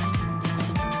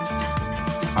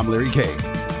 I'm Larry K.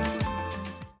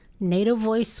 Native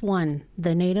Voice One,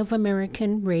 the Native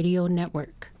American Radio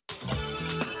Network.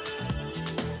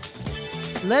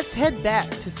 Let's head back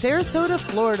to Sarasota,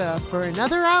 Florida for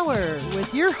another hour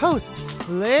with your host,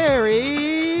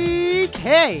 Larry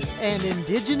K. and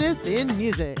Indigenous in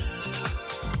Music.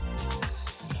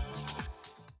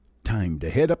 Time to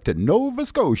head up to Nova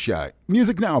Scotia.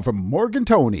 Music now from Morgan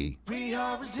Tony. We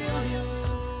are resilient.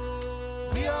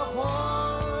 We are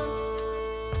one.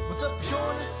 With the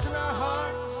pureness in our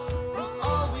hearts from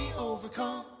all we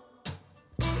overcome.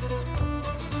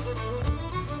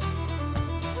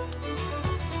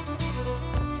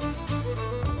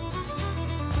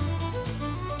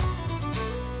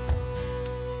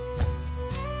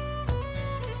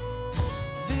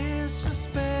 This was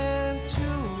meant to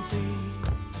be.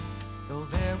 Though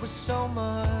there was so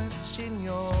much in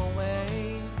your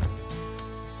way,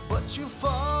 but you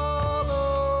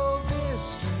follow this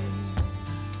stream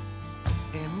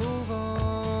and move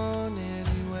on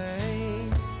anyway.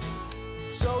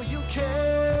 So you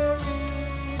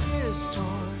carry this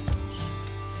torch,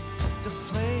 the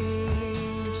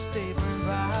flames stay burned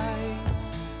bright.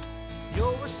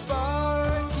 You're a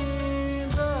spark in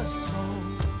the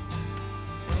smoke,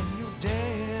 and you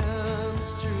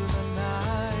dance through the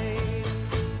night.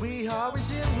 We are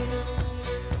resilience,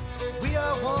 we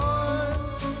are one,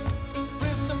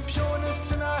 with the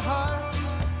pureness in our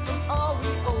hearts from all we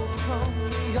overcome.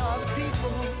 We are the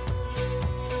people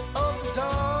of the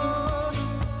dawn,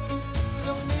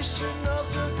 the mission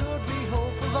of the good we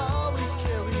hope will always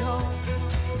carry on.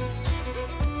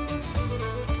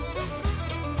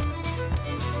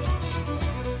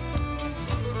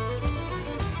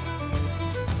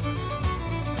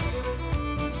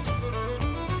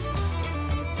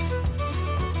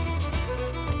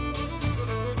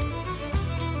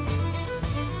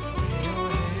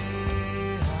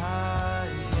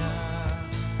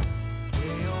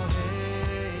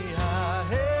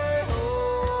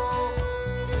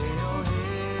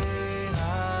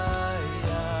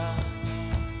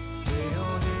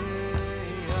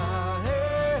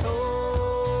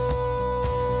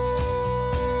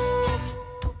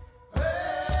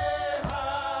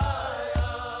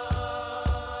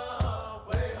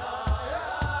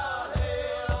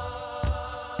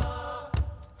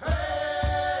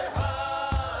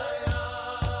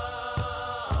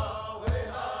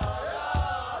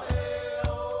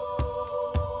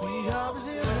 We are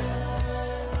resilient,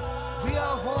 we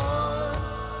are one,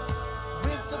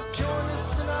 with the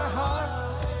pureness in our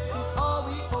hearts from all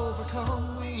we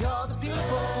overcome. We are the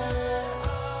people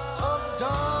of the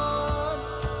dawn,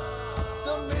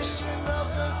 the mission of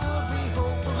the good we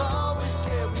hope will always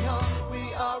carry on. We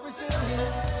are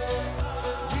resilient,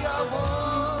 we are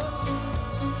one,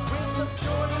 with the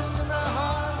pureness in our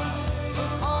hearts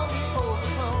from all we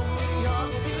overcome. We are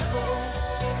the people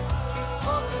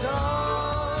of the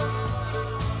dawn.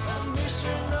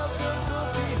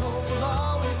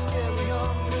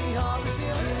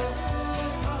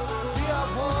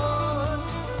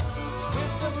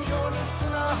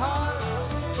 Hearts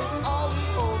from all we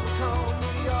overcome.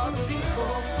 We are the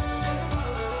people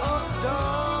of the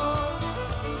dawn,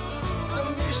 the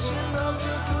mission of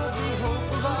the good we hope.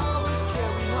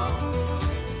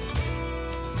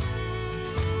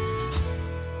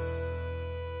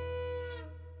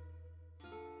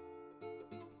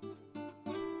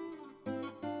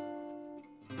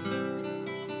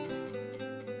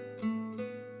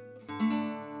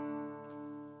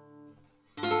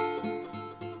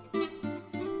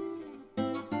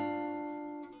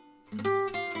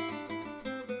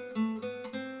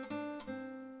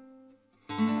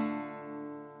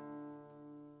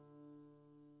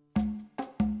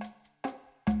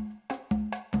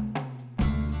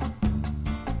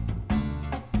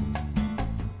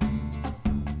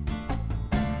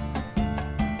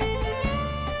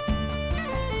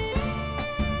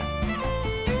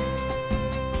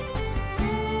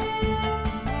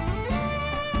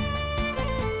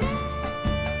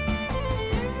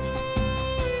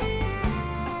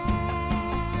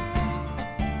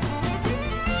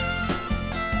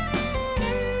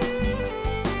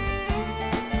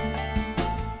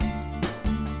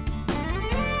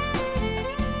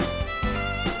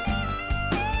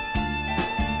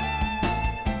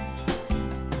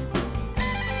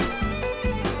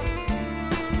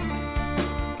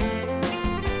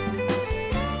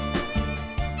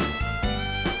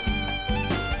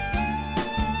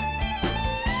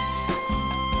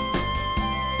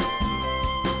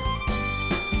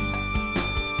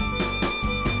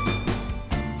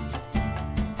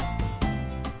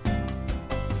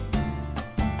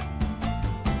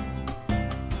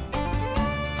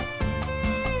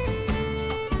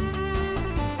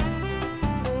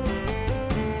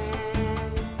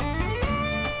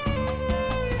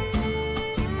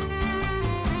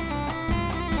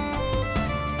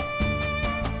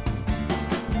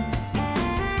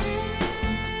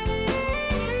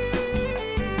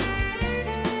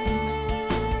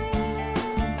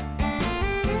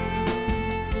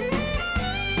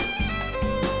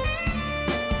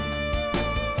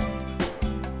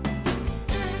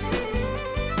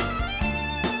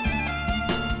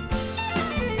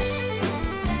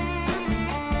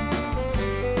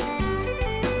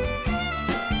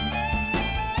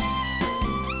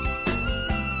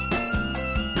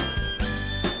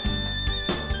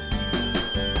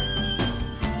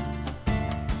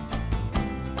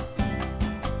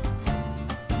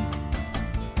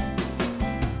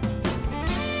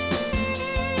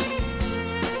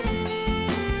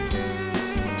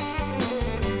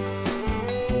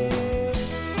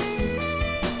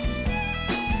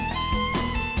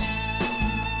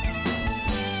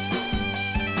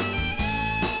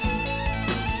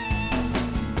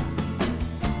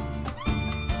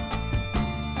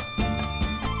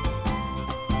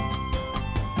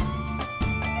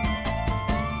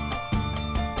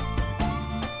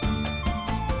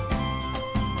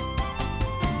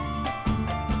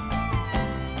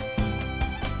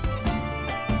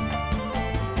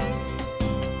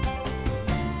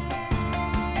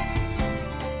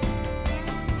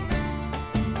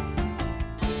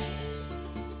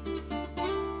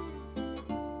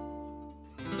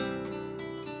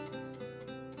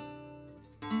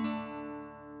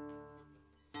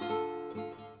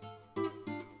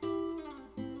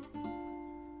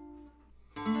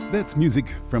 That's music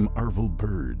from Arvel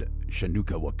Bird,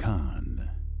 Shanuka Wakan.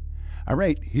 All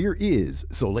right, here is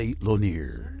Soleil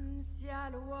Lonir.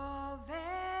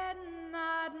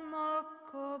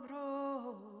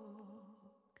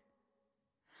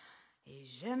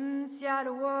 J'aime ciel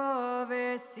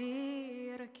uove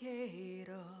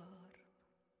cirqueidor.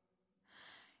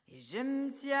 J'aime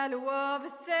ciel uove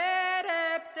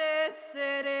serepte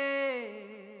serem.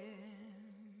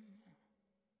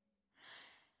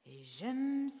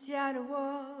 J'aime ciel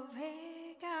uove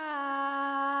ga.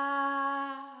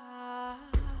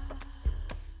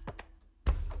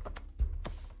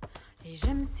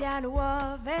 J'aime ciel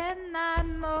uove nan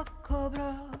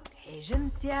mokobrok. J'aime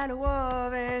ciel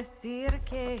uove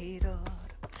cirqueidor.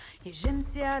 J'aime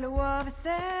ciel uove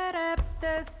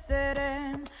serepte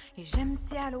serem. J'aime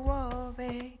ciel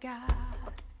uove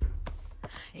gas.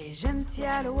 J'aime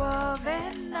ciel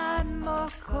uove nan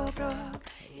mokobrok.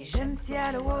 J'aime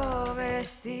ciel uove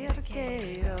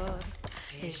cirqueidor.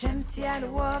 J'aime ciel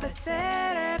uove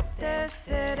serepte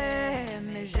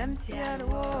serem. J'aime ciel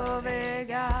uove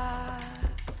gas.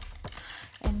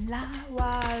 En la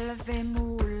walve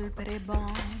mul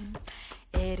prebon,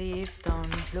 erifton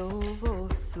plovo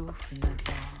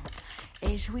souffneton,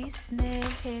 et jouissne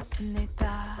et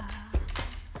neta,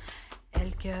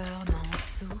 el cœur non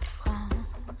souffrance.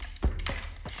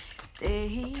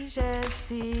 Tehi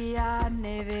jessia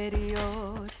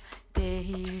neveriot,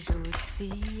 tehi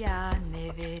jutsia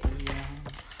neverion,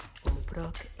 au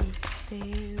broc et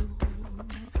teu,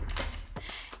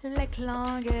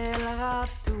 l'éclang et le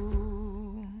raptou.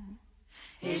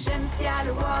 Et j'aime ciel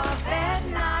uove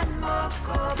nan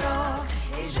mokobrok.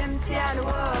 Et j'aime ciel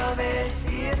uove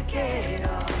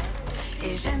cirqueidor.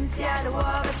 Et j'aime ciel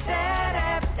uove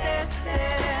serepte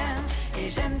serem. Et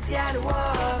j'aime ciel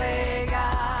uove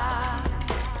gas.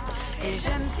 Et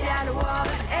j'aime ciel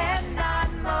uove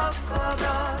nan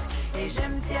mokobrok. Et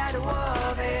j'aime ciel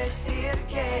uove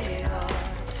cirqueidor.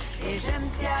 Et j'aime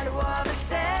ciel uove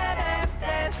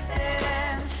serepte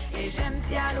serem. Et j'aime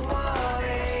ciel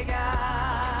uove gas.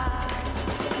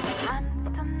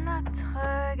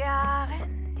 Notre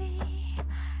garantie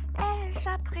et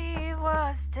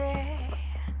s'apprivoiser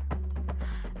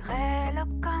Relo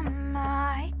comme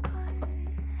Aikun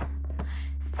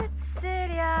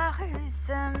Sicilia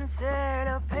rusem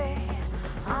selopé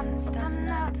Anstam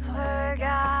notre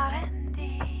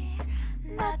garantie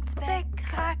Notre bec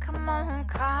craque mon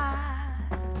crâne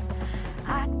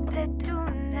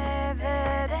Attetune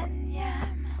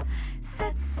vedeniem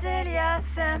Sicilia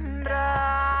sembra.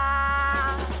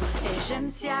 Et j'aime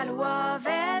ciel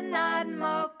uove nan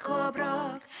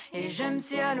mokobrok. Et j'aime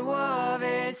ciel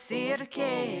uove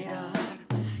cirqueidor.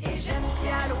 Et j'aime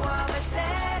ciel uove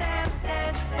serepte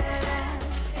serem.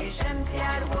 Et j'aime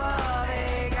ciel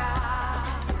uove gas.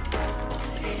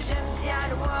 Et j'aime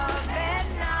ciel uove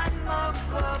nan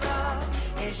mokobrok.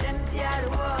 Et j'aime ciel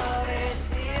uove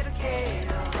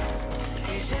cirqueidor.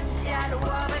 Et j'aime ciel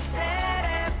uove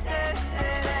serepte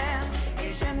serem.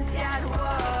 Et j'aime ciel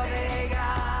uove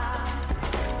gas.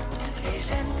 Et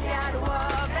j'aime ciel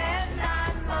uove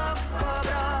nan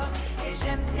mokobrok. Et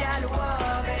j'aime ciel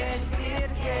uove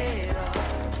cirqueidor.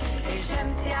 Et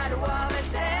j'aime ciel uove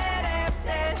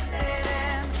serepte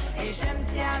serem. Et j'aime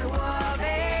ciel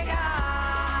uove gas.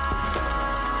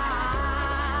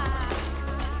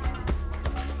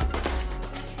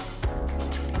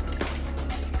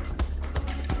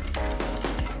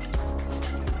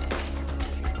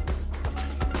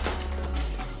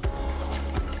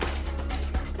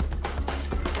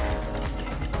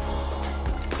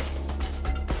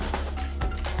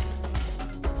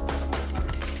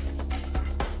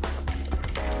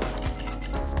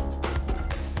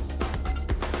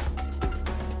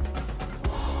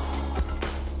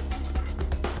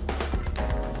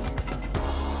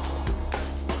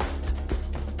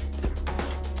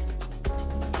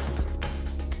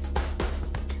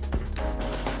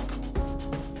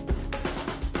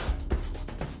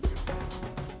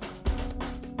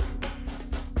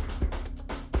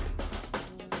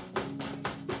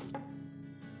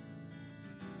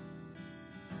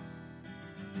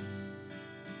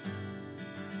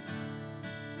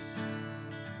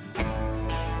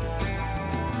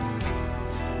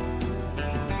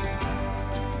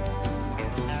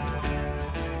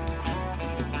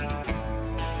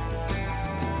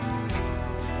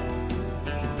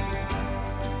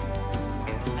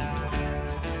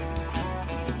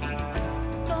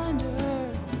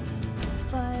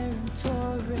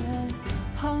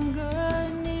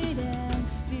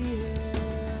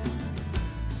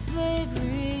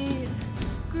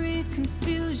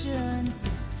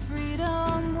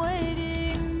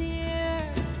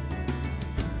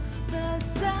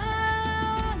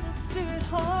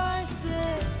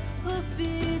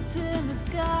 the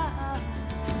sky.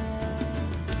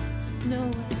 Snow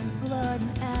and blood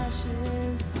and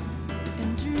ashes,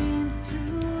 and dreams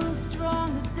too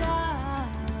strong to die.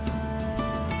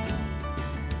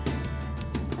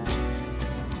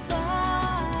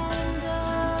 Find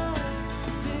us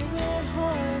spirit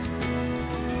horses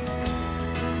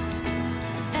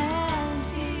and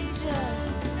teach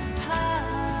us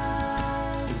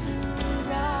how to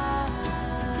ride.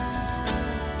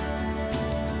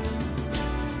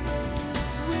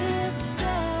 With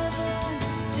 7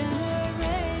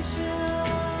 generations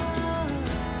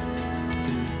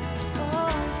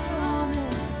of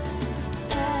promise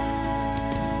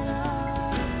at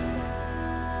our side.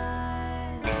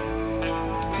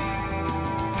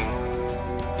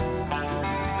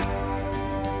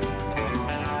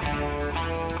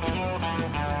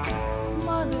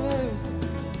 Mothers,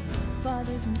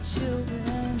 fathers and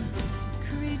children,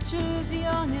 creatures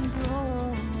young and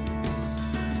grown,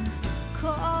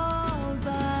 called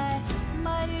by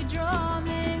mighty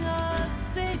drumming of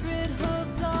sacred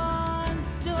hooves on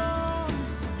stone.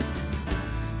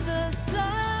 The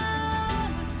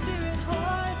sound of spirit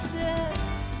horses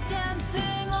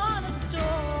dancing on a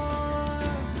storm.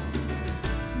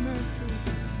 Mercy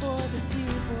for the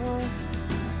people,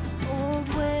 old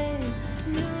ways,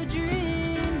 new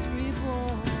dreams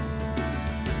reborn.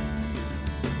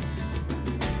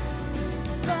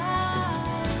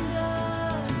 Find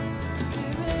us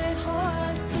spirit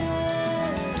horses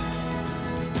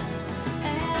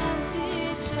and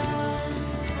teach us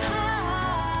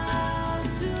how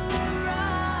to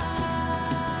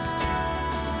ride.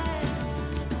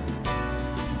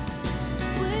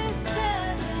 With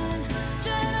 7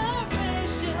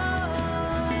 generations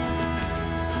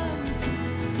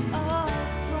of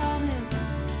promise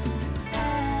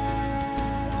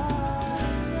at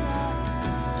our side.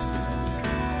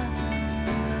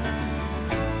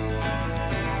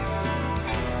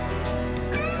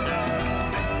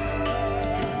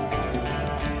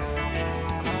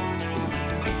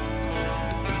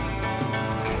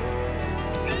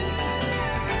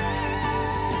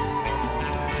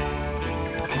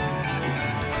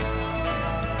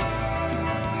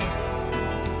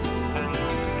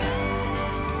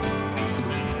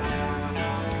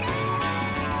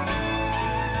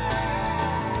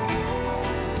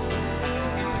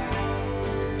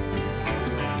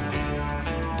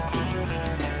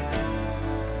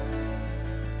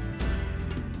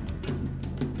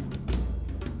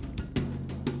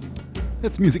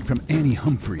 That's music from Annie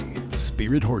Humphrey,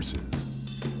 Spirit Horses,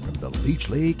 from the Leech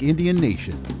Lake Indian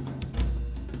Nation.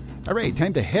 All right,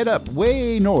 time to head up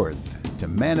way north to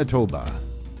Manitoba.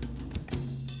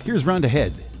 Here's Round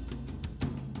Ahead.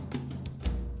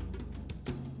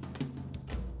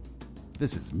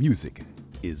 This is Music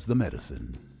is the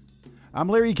Medicine. I'm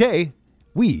Larry K.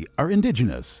 We are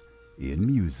Indigenous in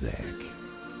Music.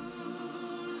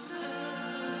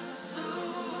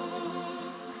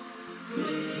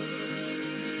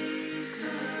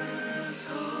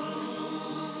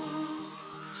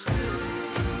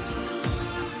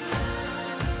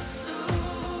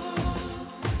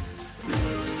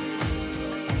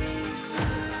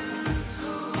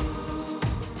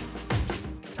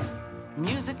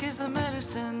 Music is the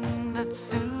medicine that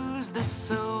soothes the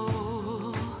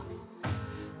soul,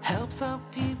 helps out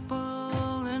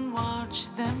people and watch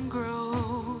them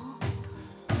grow.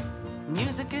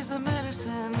 Music is the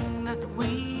medicine that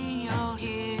we all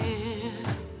hear,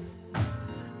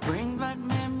 bring back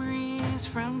memories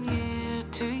from year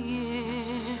to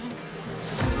year.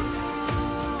 Soothes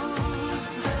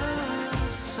the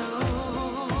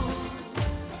soul,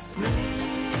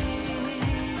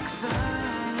 makes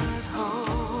us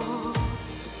whole.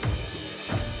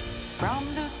 From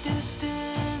the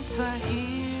distance I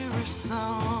hear a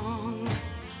song,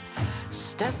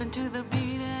 step into the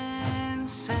beat,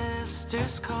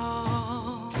 ancestors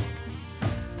call.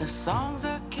 The songs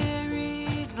are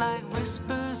carried like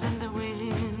whispers in the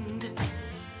wind.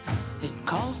 It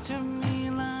calls to me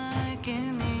like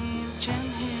an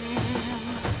ancient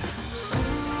hymn.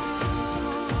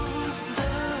 Soothes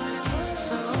the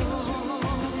soul,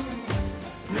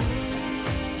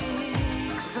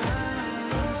 makes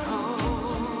us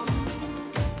whole.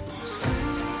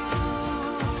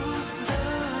 Soothes the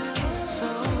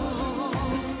soul,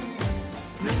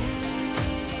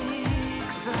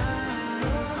 makes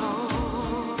us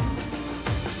whole.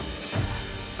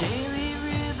 Daily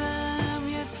rhythm,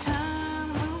 yet time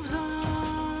moves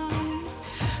on.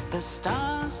 The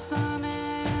stars, sun,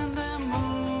 and the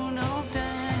moon all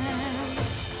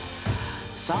dance.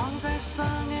 Songs are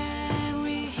sung and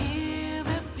we hear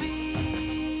the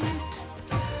beat.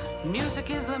 Music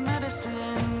is the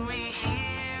medicine, we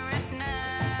hear it now.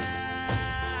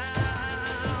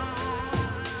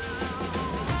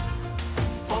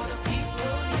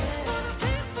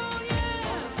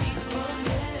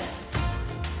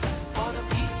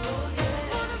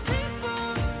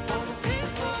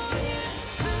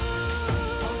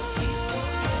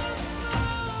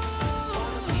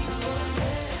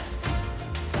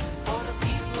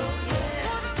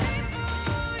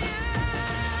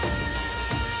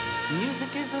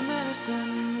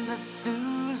 that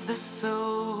soothes the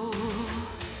soul.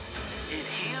 It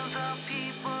heals our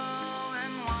people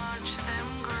and watch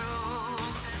them grow.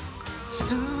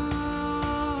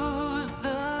 Soothes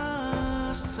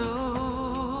the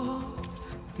soul,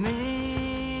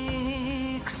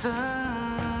 makes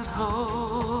us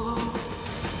whole.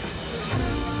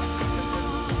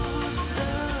 Soothes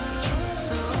the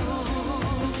soul,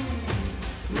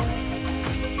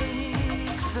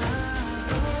 makes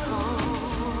us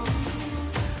whole.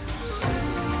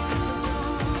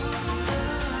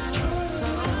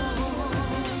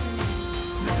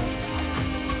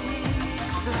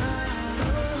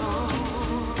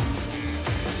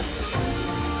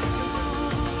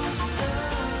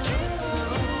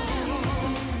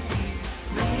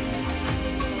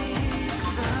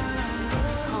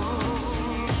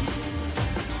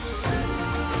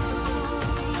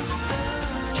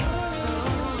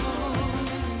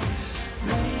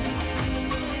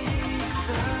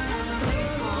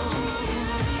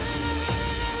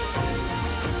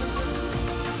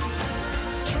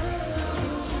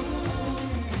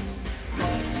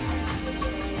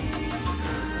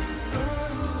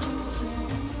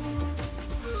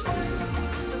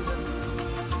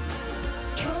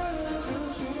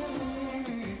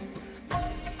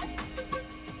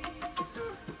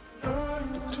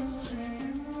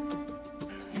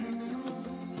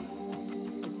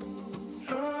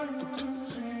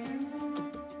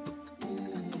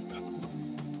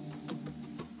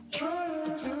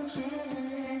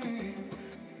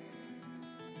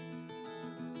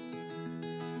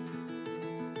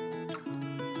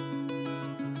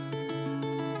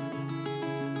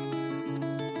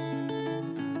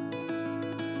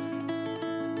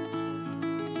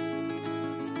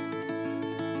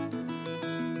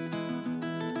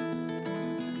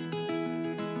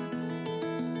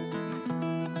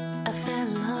 I fell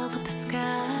in love with the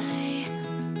sky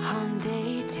on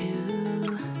day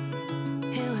 2.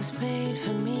 It was made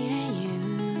for me and you.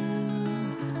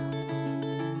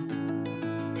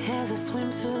 As I swim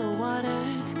through the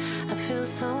waters, I feel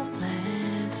so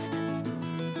blessed.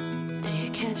 Do you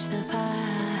catch the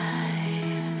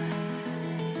vibe?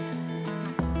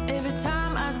 Every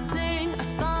time I sing, I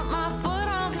stomp my foot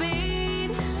on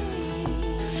beat,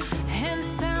 and the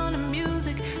sound of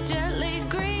music gently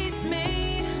greets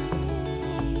me.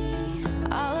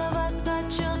 All of us are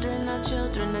children, our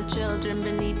children, our children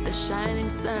beneath the shining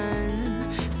sun.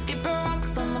 Skipping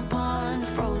rocks on the pond,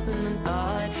 frozen in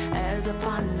thought as I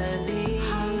ponder thee.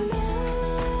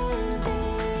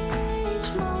 Each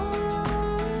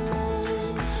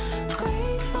moment,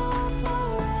 grateful for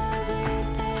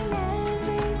everything,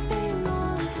 everything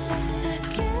on the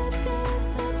gift is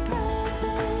the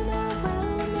present. I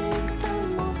will make the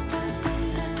most of it.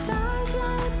 The stars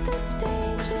light the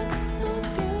stage, it's so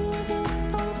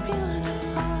beautiful,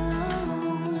 beautiful.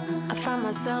 I find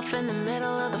myself in the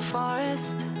middle of the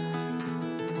forest.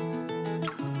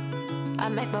 I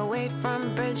make my way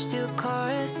from bridge to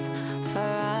chorus for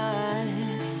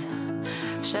us.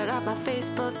 Shut out my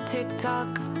Facebook, TikTok,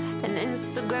 and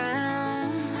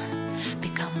Instagram.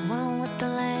 Become one with the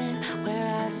land where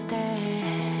I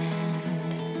stand.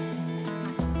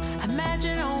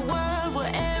 Imagine a world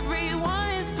where everyone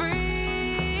is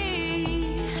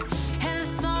free, and a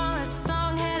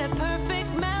song had a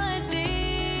perfect melody.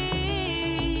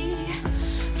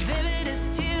 Vivid as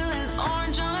teal and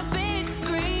orange on a big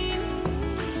screen.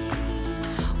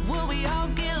 Will we all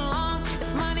get along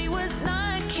if money was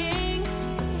not king?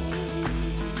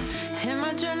 In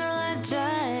my journal I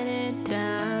jotted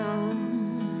down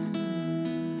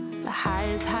the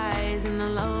highest highs and the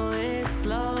lowest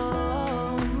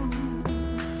lows.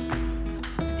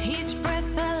 Each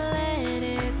breath I let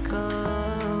it go.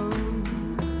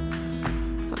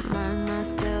 Remind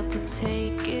myself to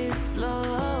take it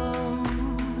slow.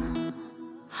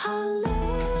 I'll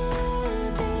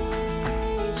live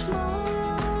each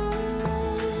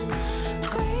moment,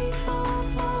 grateful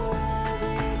for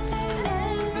everything,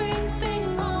 everything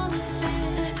on the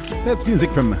field. That's music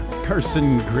from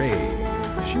Carson Gray.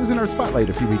 She was in our spotlight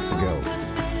a few weeks ago.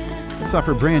 It's off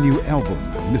her brand new album,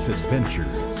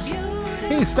 Misadventures.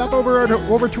 Hey, stop over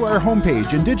to our homepage,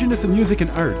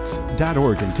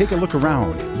 indigenousinmusicandarts.org, and take a look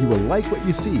around. You will like what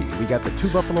you see. We got the Two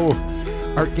Buffalo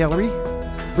Art Gallery,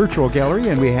 virtual gallery,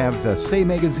 and we have the Say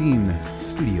Magazine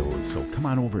studios. So come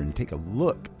on over and take a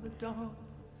look.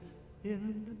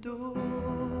 In the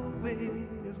doorway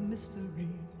of mystery,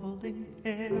 holding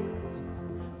heirs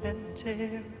and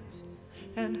tears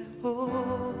and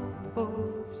hope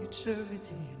of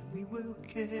futurity, and we will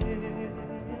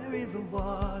carry the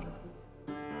water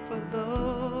for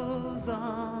those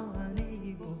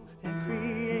unable, and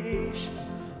creation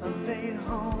of a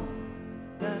home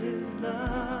that is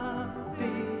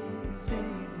loving and stable.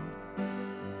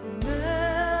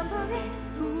 Remembering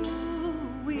who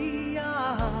we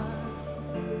are,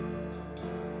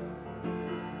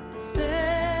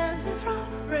 descended from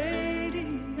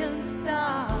radiant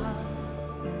star.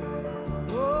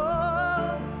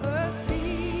 Oh, earth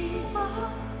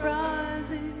people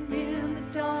rising in the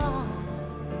dawn.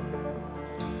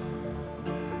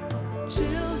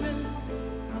 Children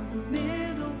of the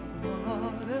middle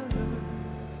waters.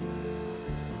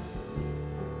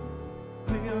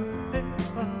 We are, hey, we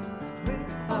are, hey,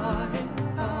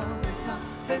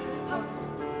 hey,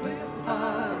 we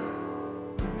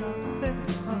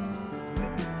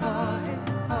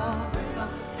are,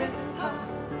 hey,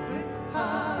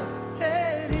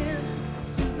 heading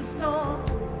to the storm,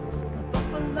 the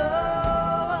buffalo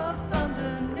of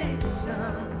thunder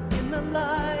nations in the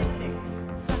lightning,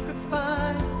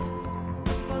 sacrificing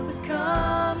for the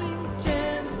coming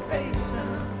generations.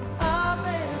 Our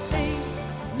best days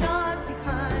not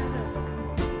behind us,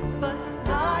 but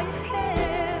lie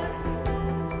ahead.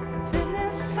 In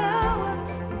this hour,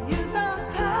 we use our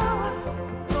power,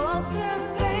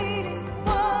 contemplating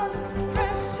what is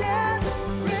precious,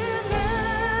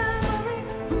 remembering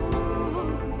who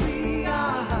we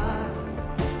are.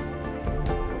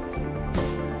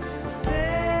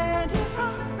 Ascending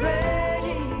from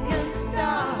radiant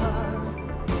stars.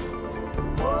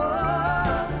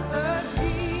 Oh, earth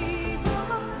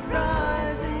people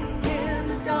rising in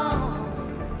the dawn.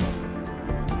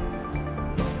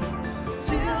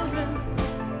 Children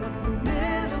of the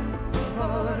middle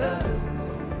waters.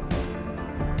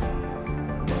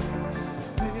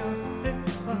 We are, hey,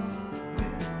 we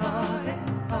are, hey, hey,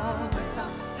 we are, we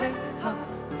are, hey, we are,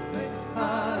 hey, we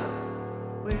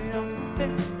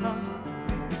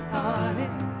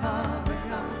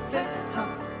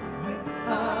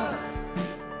are.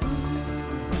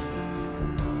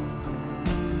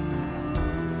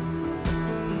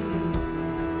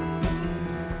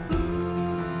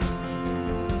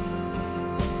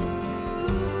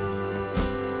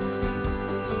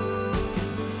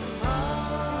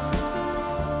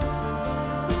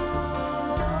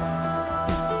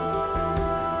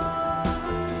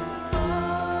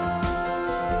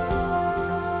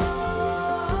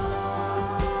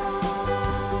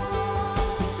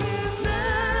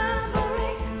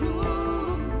 Remembering who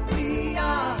we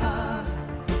are,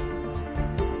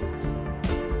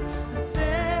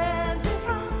 ascending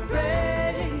from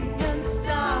radiant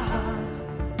stars.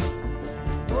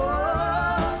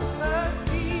 Oh, earth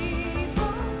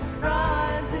people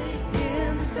rising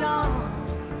in the dawn.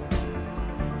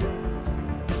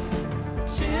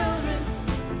 Children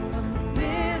of the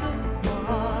middle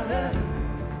waters.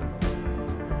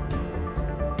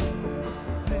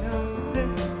 We are, hey,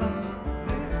 we are,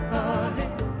 hey, we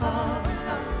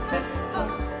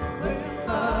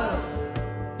are,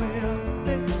 we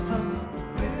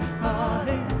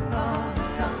are,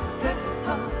 hey,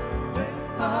 we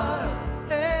are,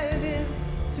 heading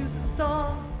to the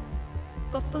storm,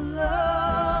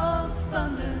 buffalo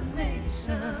thunder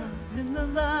nations in the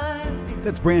lightning.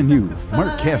 That's brand new.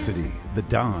 Mark Cassidy, The For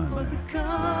Dawn. the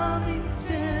coming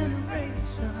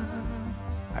generations.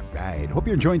 All right. Hope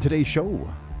you're enjoying today's show.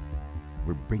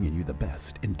 We're bringing you the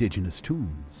best indigenous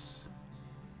tunes.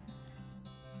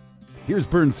 Here's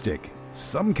Burnstick,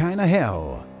 Some Kind of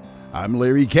Hell. I'm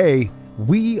Larry K.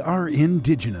 We are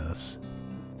indigenous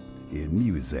in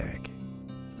music.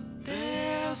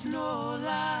 There's no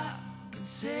lie can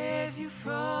save you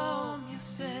from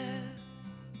yourself,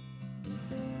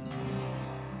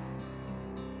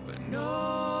 but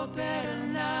no better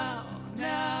now.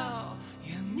 Now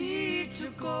you need to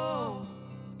go.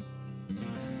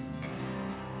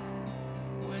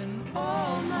 When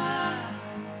all my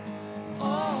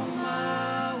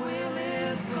will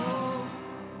is gone.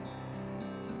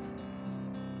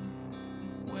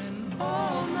 When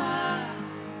all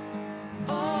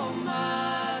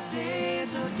my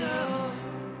days are done.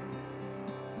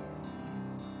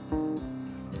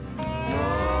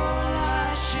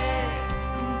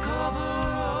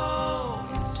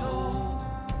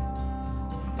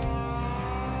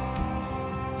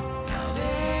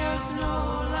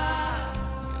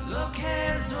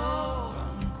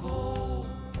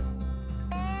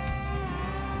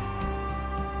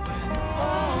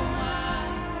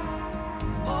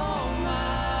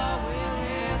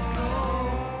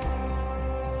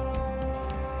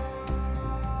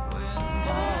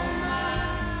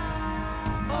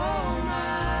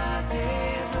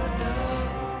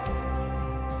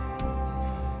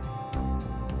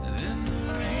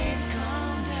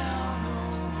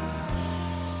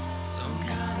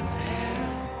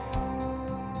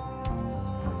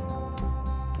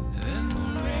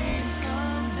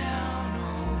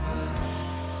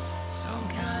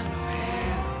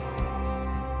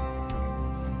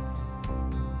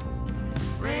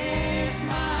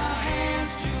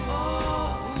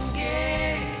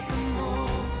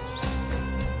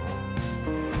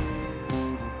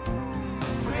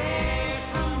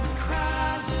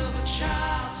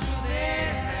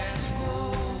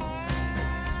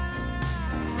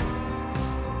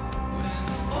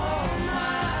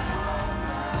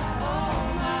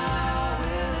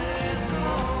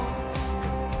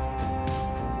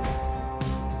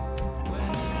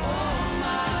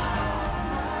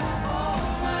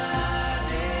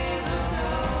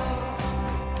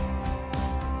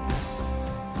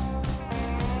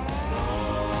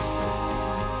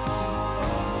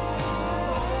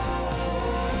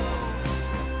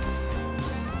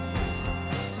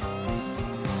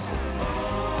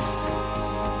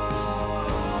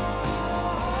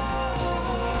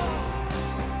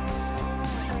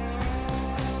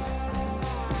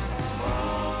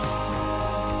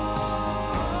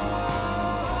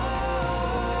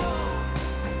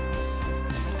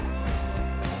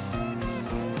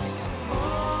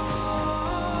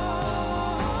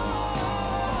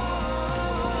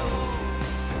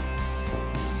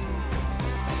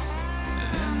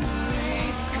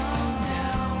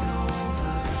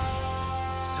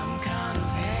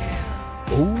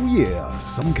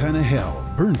 Some Kind of Hell,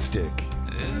 Burnstick.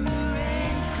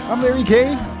 I'm Larry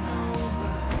K.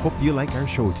 Hope you like our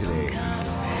show today.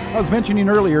 I was mentioning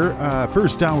earlier,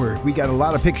 first hour, we got a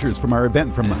lot of pictures from our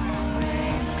event from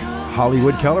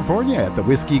Hollywood, California at the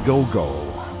Whiskey Go-Go.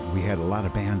 We had a lot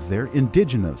of bands there,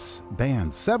 indigenous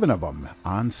bands, 7 of them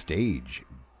on stage.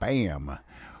 Bam.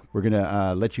 We're going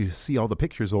to let you see all the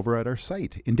pictures over at our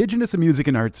site,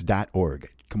 indigenousinmusicandarts.org.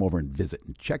 Come over and visit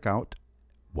and check out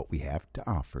what we have to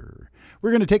offer.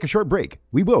 We're going to take a short break.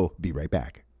 We will be right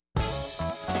back.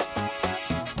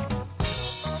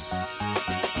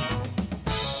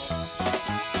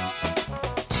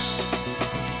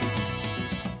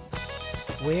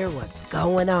 We're what's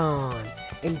going on.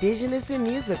 Indigenous in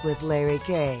Music with Larry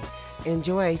K.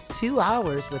 Enjoy 2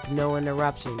 hours with no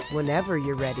interruptions whenever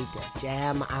you're ready to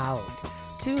jam out.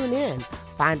 Tune in.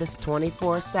 Find us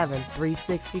 24/7,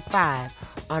 365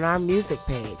 on our music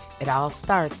page. It all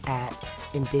starts at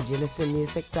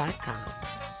indigenousinmusic.com.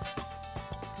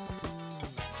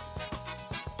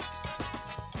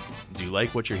 Do you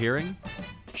like what you're hearing?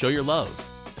 Show your love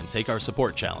and take our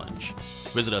support challenge.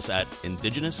 Visit us at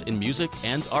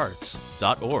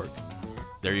indigenousinmusicandarts.org.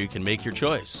 There you can make your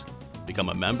choice. Become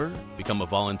a member, become a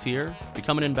volunteer,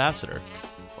 become an ambassador,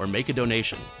 or make a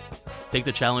donation. Take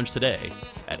the challenge today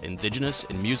at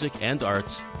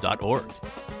indigenousinmusicandarts.org.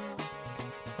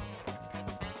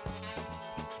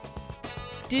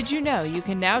 Did you know you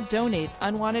can now donate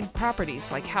unwanted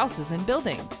properties like houses and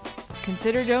buildings?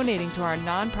 Consider donating to our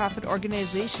nonprofit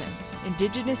organization,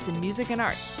 Indigenous in Music and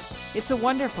Arts. It's a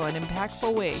wonderful and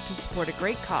impactful way to support a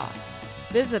great cause.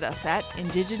 Visit us at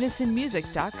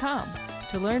indigenousinmusic.com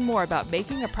to learn more about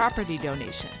making a property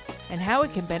donation and how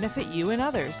it can benefit you and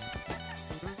others.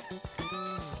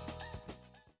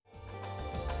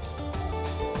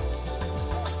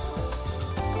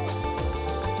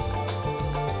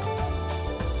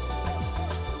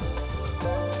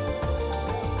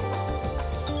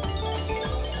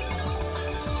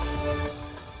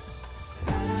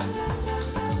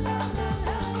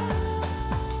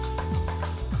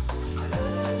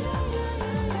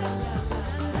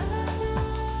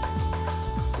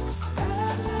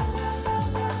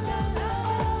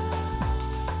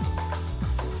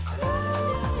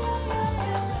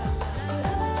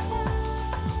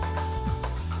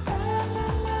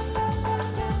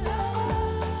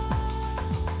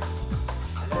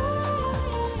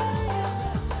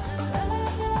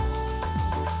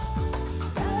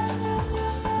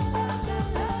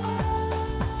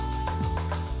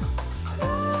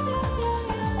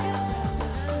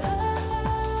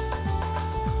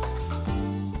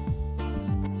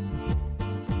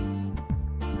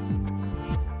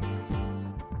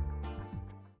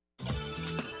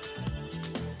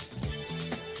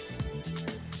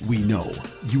 We know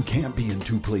you can't be in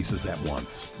 2 places at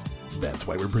once. That's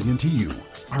why we're bringing to you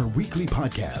our weekly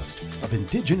podcast of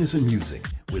Indigenous in Music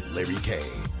with Larry K.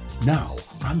 Now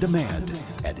on demand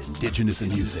at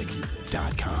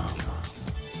indigenousinmusic.com.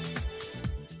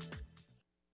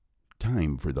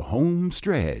 Time for the home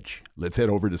stretch. Let's head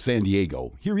over to San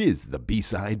Diego. Here is the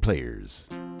B-Side Players.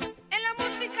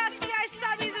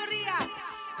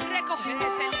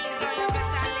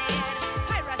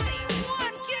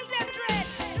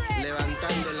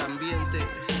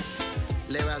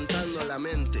 Levantando la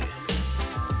mente,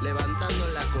 levantando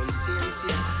la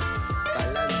conciencia,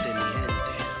 pa'lante mi gente.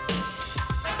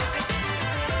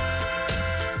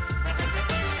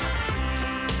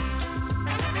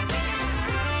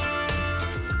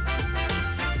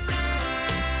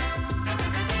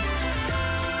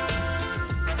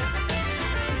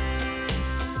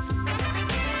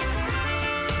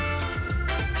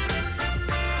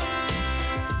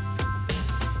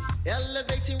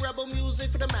 Elevating rebel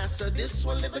music for the massa. This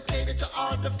one dedicated to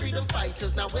all the freedom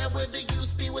fighters. Now where would the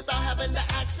youth be without having the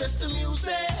access to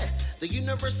music? The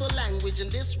universal language in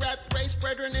this rat race,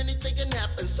 brethren, anything can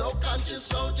happen. So conscious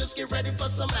soldiers, get ready for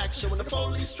some action. When the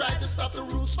police try to stop the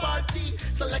Roots Party,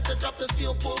 select to drop the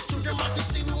steel poles to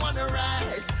democracy, we wanna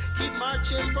rise. Keep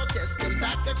marching, protesting,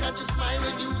 pack a conscious mind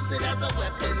and use it as a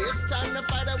weapon. It's time to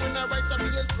fight out when our rights are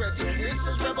being threatened. This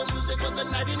is rebel music for the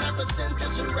 99%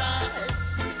 as we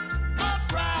rise.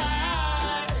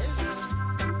 Uprise,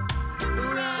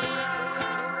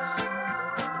 rise.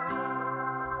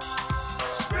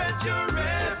 Spread your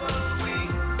rebel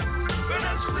wings, when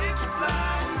I split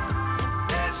fly.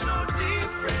 There's no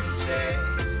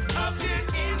differences up here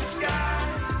in sky.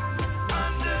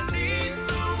 Underneath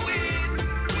the wind,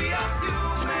 we are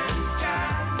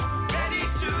humankind, ready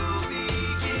to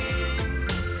begin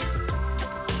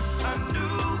a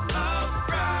new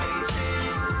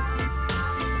uprising.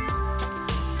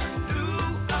 New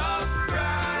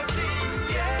uprising,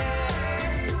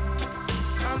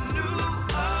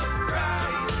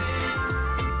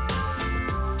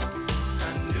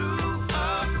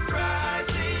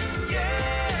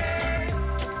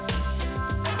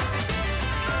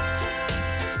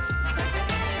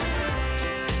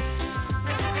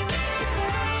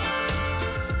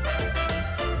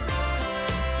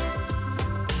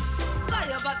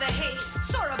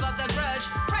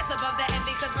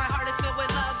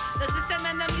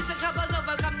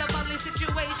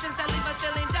 that leave us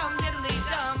feeling dumb, diddly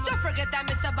dumb. Don't forget that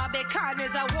Mr. Bobby Khan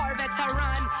is a war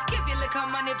veteran. Give you little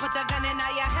money, put a gun in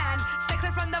your hand. Stay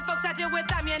clear from the folks that deal with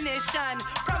ammunition.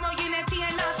 Promote unity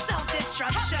and not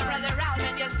self-destruction. Help your brother out,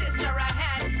 lend your sister a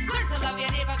hand. Learn to love your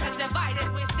neighbor, cause divided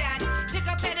we stand. Pick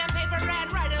a pen and paper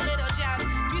and write a little jam.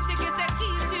 Music is the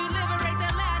key to liberate the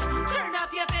land. Turn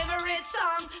up your favorite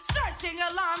song, start sing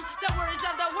along. The words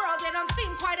of the world, they don't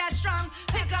seem quite as strong.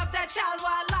 Pick up the child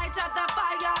while light up the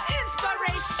fire.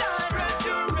 Inspiration. Spread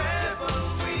your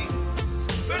rebel wings,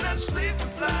 burn a split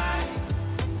and fly.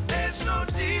 There's no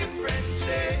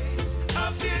differences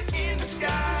up here in the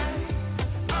sky.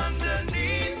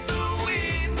 Underneath the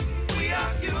wind, we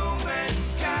are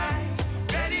humankind,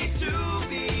 ready to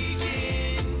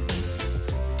begin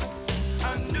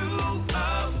a new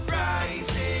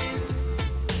uprising.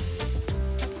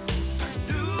 A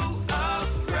new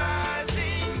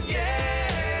uprising,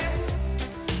 yeah.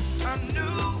 A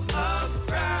new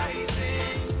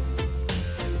uprising.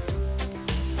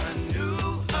 A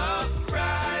new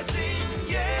uprising,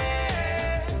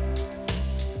 yeah.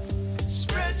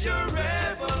 Spread your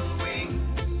rebel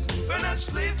wings, burn a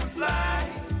split and fly.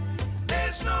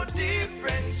 There's no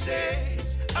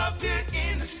differences up here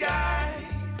in the sky.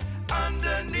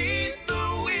 Underneath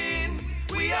the wind,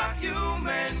 we are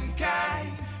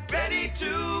humankind, ready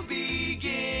to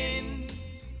begin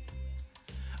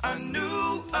a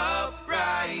new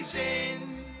uprising.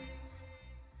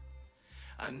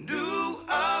 A new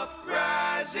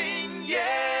uprising,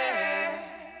 yeah.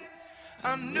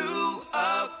 A new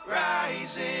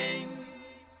uprising.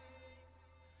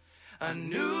 A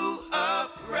new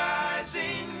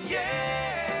uprising,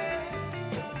 yeah.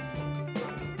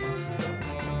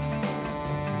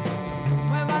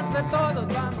 Muévanse todos,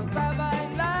 vamos a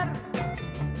bailar.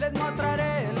 Les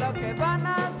mostraré lo que van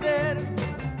a hacer.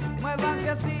 Muévanse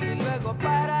así y luego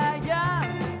para allá.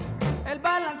 El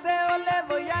balanceo le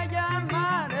voy a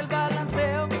llamar. El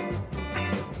balanceo.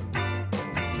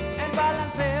 El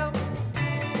balanceo.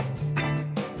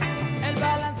 El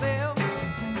balanceo.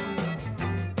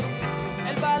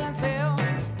 El balanceo.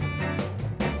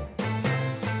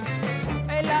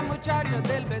 Y la muchacha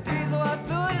del vestido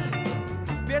azul.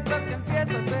 Fiesta que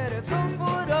empieza a ser es un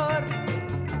furor.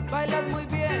 Bailas muy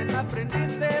bien,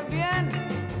 aprendiste bien.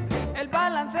 El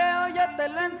balanceo ya te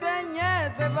lo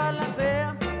enseñé. Se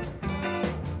balancea.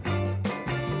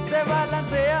 Se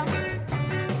balancea.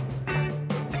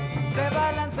 Se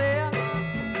balancea.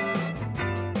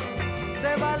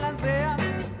 Se balancea.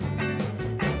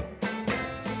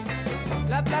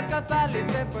 La placa sale y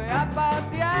se fue a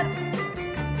pasear.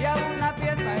 Y a una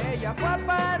fiesta ella fue a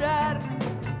parar.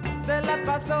 Se la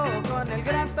pasó con el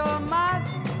gran Tomás,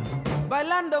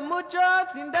 bailando mucho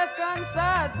sin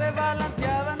descansar. Se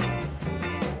balanceaban.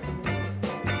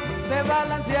 Se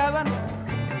balanceaban.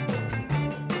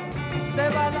 Se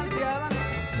balanceaban.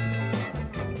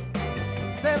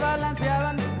 Se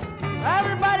balanceaban.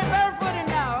 Everybody barefooted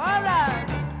now, all right.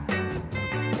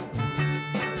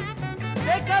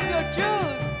 Take off your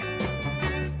shoes.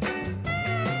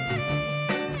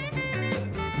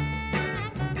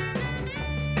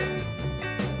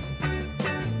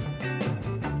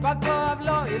 Paco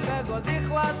habló y luego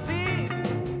dijo así: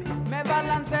 me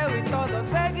balanceo y todos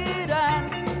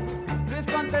seguirán. Luis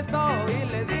contestó y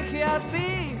le dije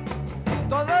así: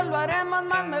 todos lo haremos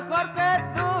más mejor que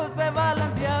tú. Se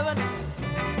balanceaban.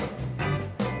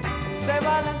 Se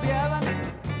balanceaban.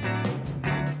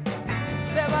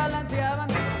 Se balanceaban.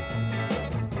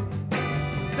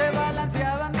 Se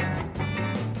balanceaban.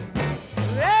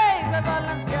 ¡Ey! Se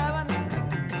balanceaban.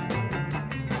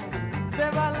 Se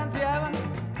balanceaban.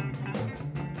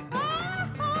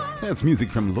 That's music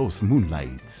from Los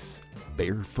Moonlights,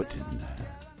 Barefootin'.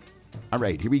 All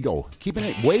right, here we go. Keeping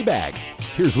it way back.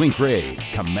 Here's Link Ray,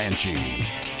 Comanche.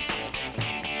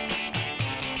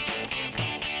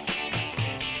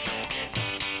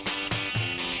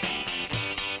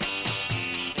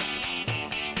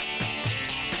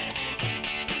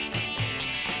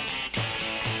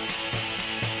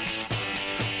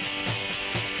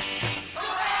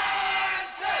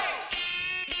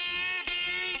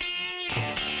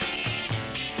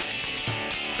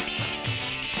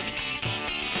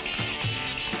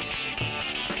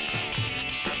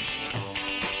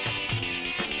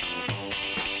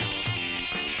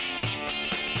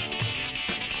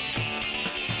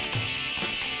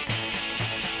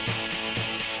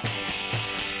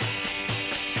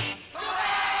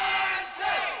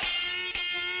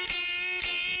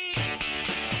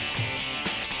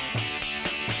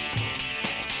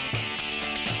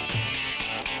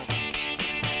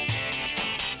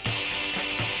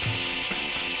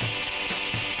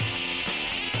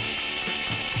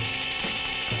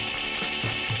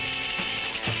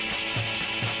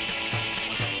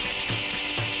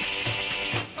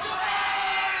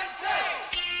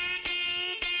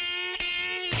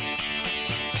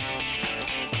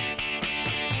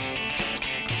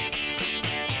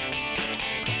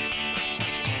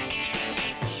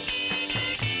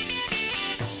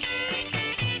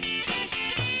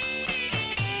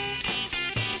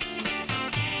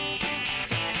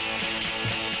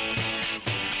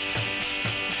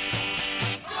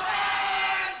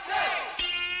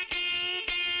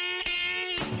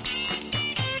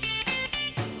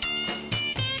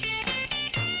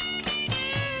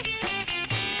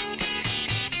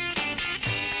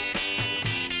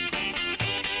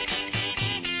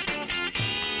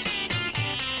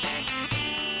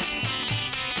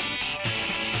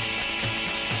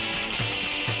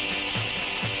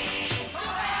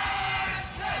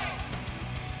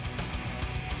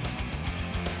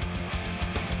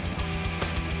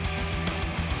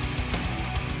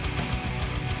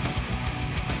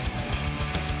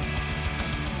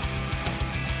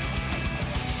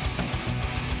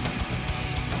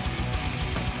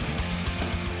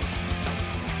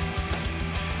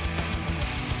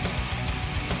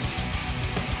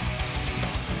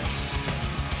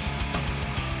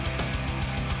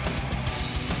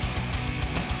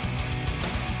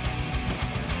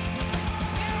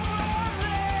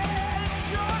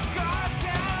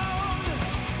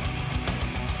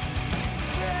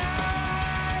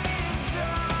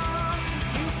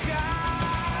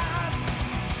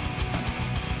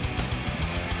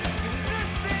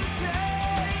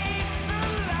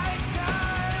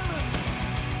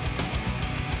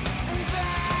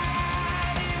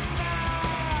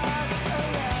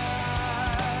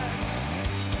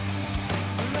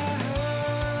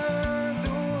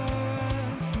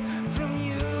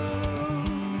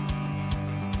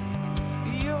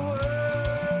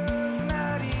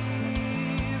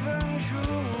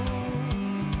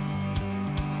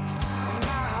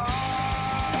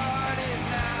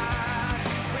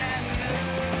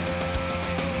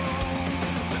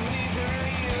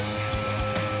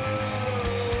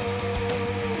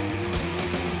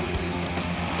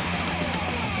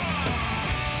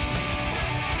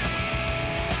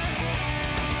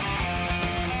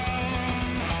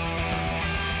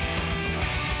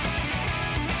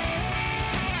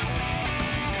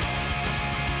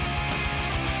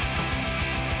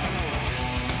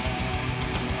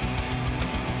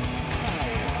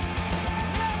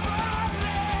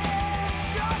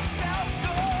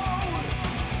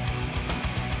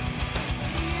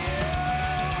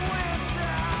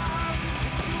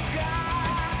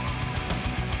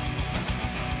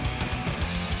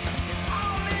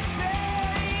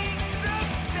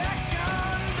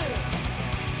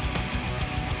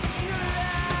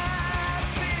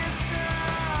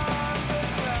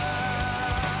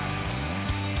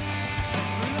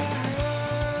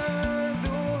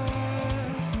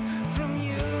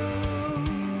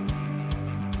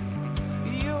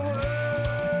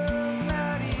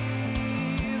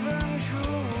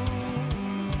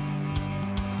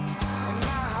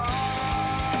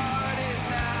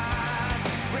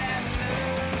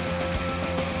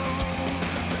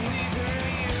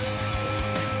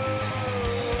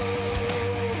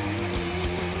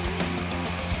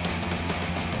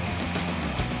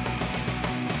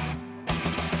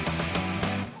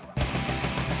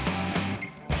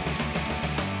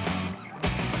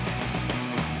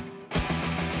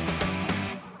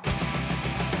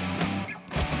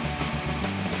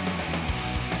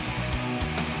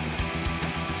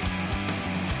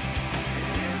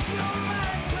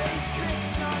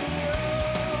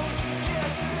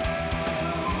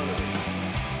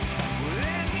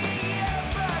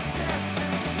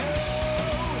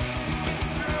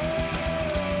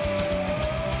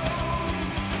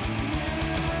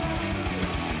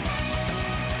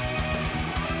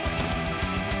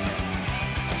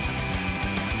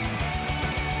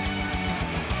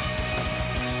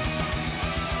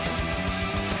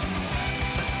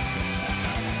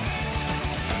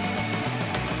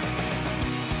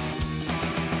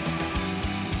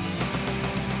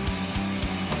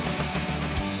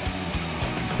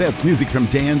 That's music from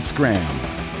Dan Scram.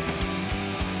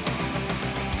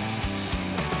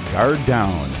 Guard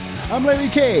Down. I'm Larry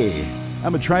K.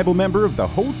 I'm a tribal member of the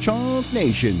Ho-Chunk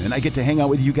Nation, and I get to hang out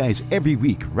with you guys every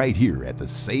week right here at the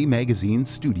Say Magazine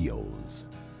Studios.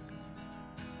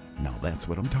 Now that's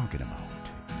what I'm talking about.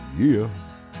 Yeah.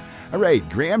 All right,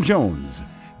 Graham Jones.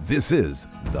 This is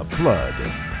The Flood.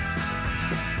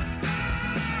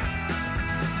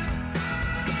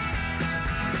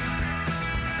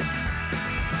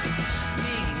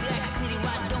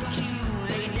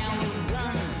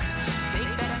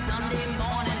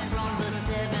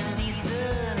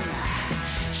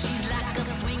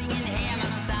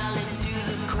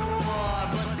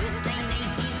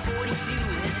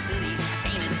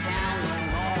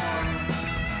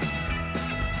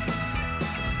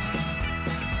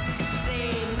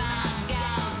 Say my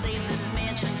gal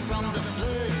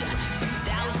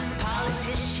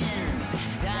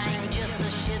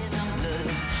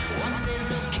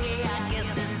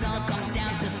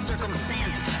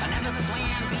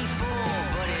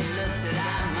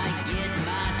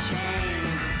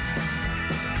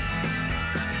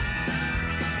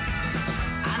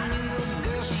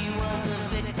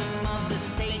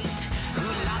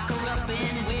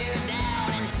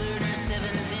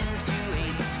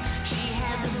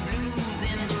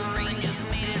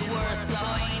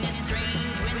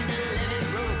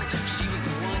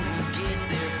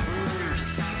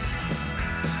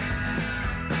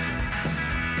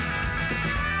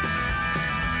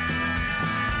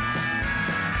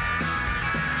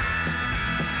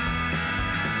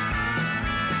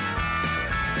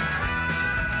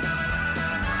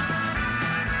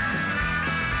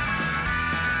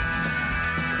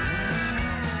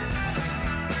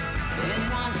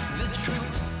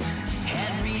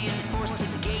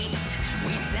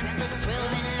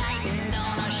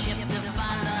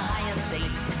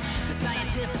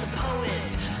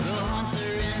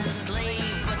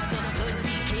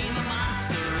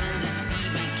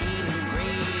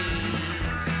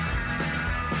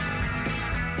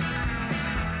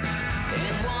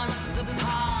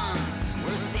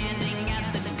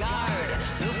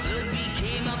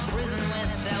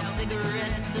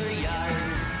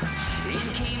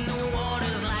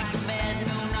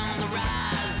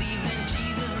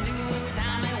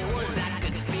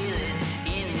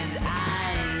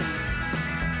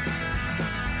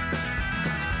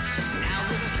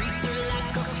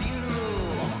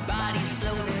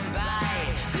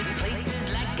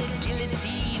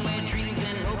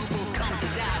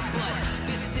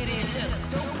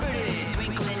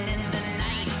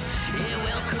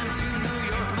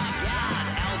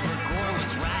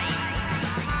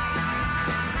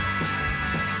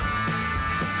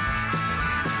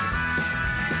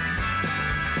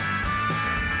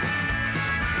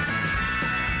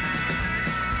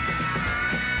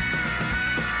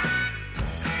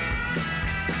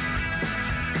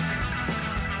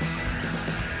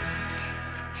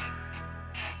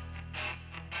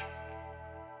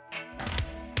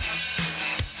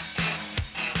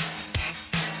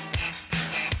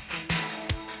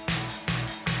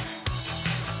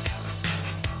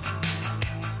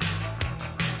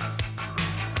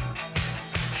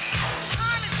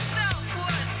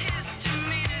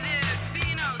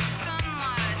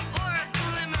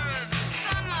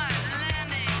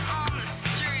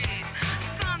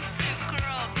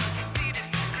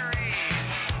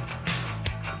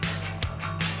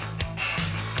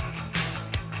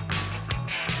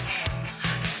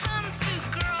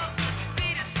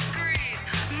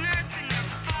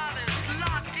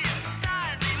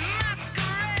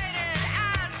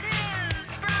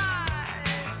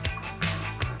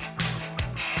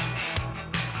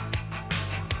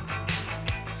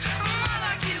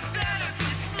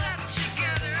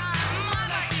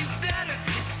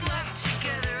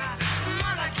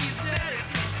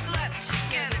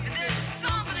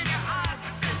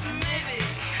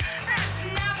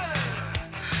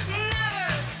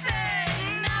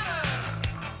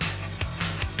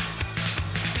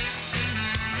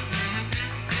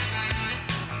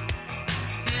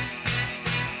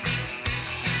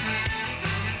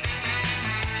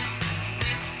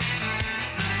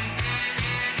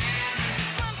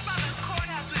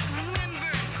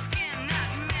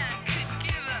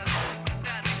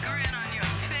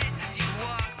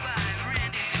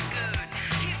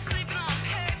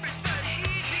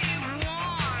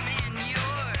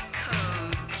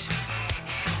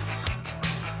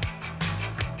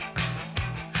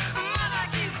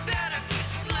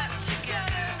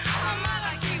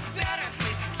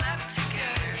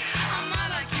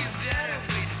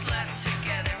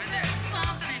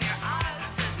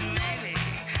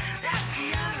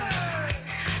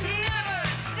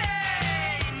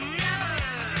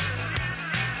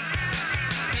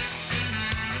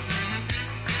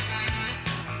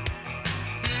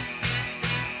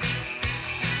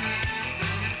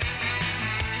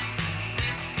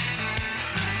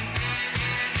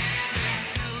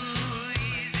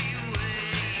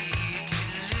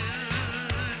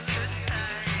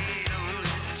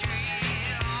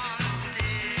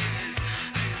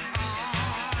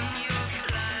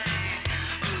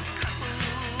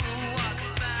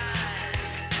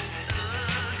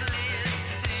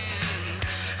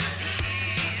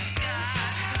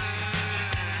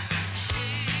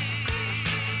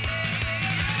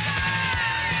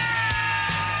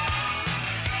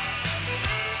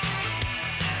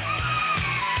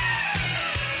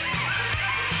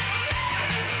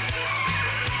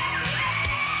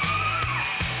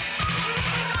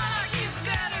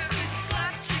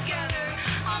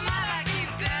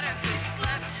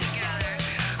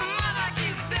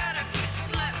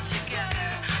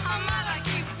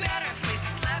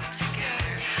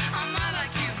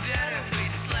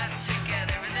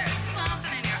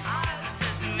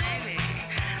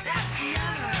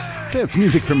That's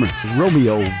music from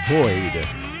Romeo Void.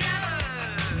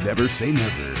 Never Say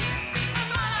Never.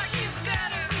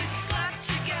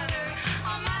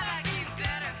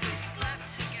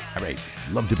 All right,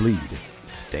 Love to Bleed,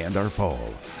 Stand or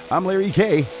Fall. I'm Larry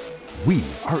K. We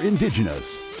are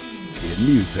indigenous in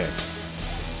music.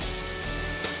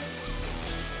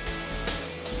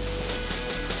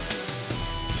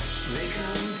 They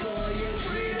come for your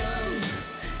freedom,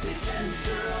 they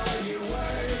censor all your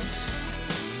words.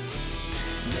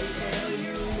 They tell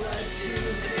you what to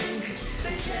think,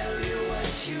 they tell you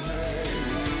what you heard.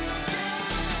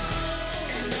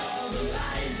 And all the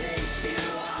lies they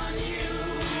spew on you,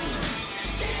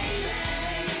 daily,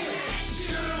 it's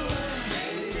true.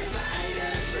 They divide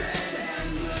us red and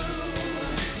blue.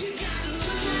 You gotta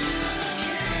look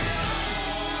at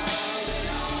all in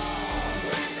all.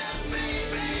 Rise up,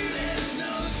 baby, there's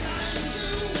no time to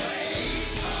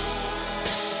waste.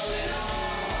 All in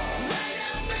all, rise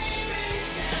up, baby,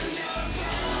 stand or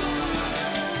fall.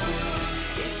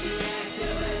 It's the act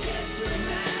of a desperate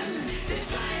man that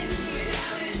binds me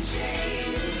down in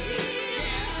chains.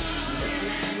 Their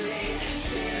mandate is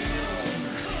stay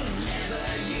home, never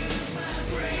use my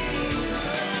brains.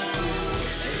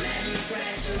 They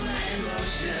manufacture my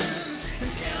emotions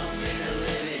and tell me to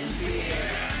live in fear.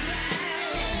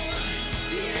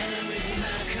 The enemy's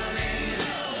not coming,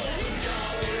 he's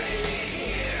already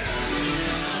here.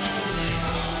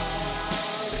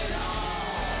 All in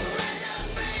all, rise up,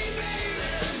 baby,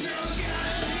 there's no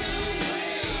time to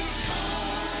waste.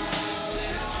 All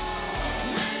in all,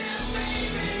 rise up,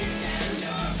 baby, stand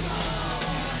or fall.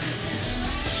 This is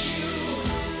about you.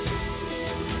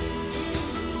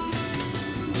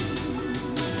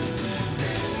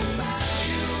 This is about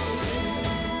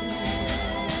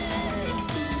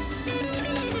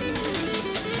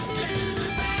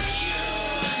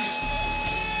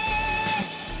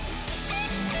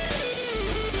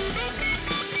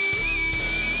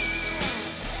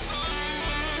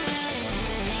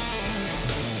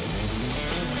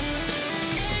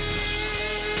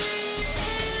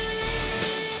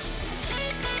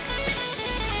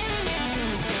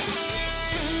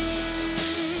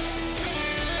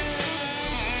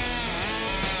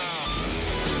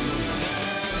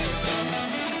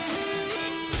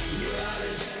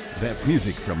That's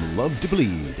music from Love to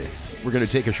Bleed. We're going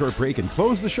to take a short break and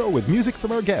close the show with music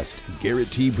from our guest,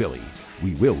 Garrett T. Willie.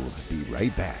 We will be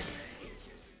right back.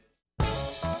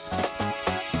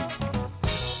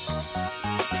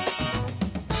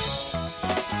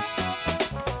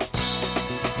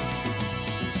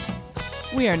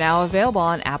 We are now available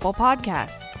on Apple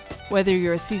Podcasts. Whether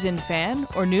you're a seasoned fan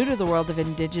or new to the world of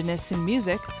Indigenous in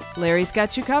music, Larry's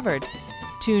got you covered.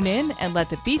 Tune in and let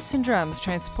the beats and drums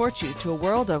transport you to a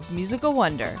world of musical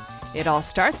wonder. It all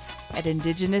starts at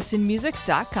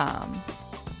indigenousinmusic.com.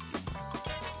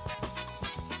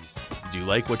 Do you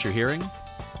like what you're hearing?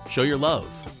 Show your love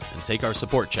and take our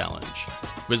support challenge.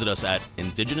 Visit us at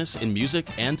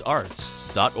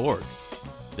indigenousinmusicandarts.org.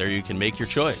 There you can make your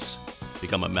choice.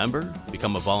 Become a member,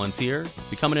 become a volunteer,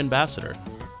 become an ambassador,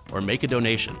 or make a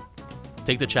donation.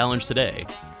 Take the challenge today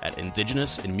at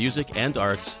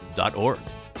indigenousinmusicandarts.org.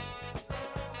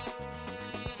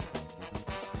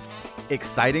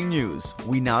 Exciting news!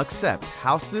 We now accept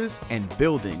houses and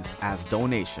buildings as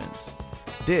donations.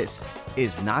 This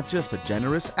is not just a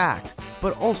generous act,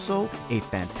 but also a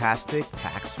fantastic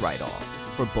tax write-off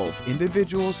for both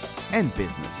individuals and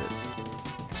businesses.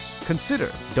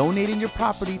 Consider donating your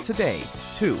property today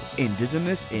to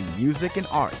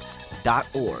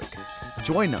indigenousinmusicandarts.org.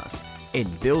 Join us in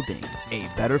building a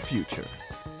better future.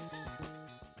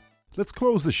 Let's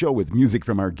close the show with music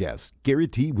from our guest,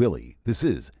 Garrett T. Willie. This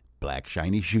is Black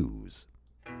Shiny Shoes.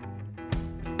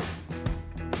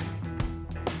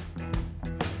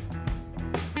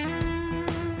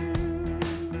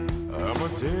 I'ma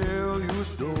tell you a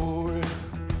story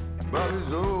about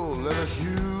his old leather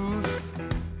shoes.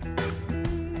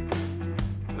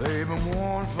 They've been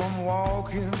worn from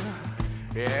walking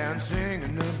and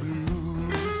singing the blues.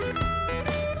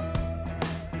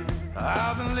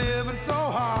 I've been living so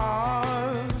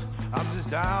hard, I'm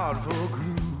just out for a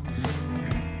cruise.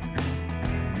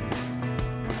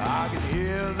 I can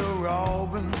hear the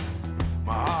robin,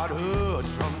 my heart hurts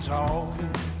from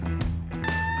talking.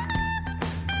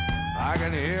 I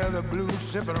can hear the blues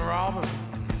sipping robin,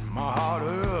 my heart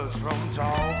hurts from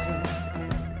talking.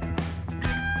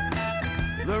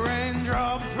 The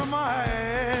raindrops from my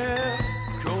hair,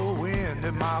 cold wind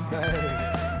in my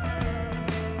back.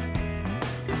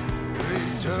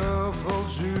 These tough old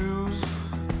shoes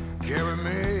carry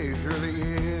me through the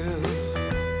years.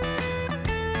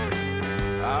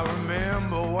 I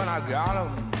remember when I got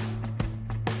them,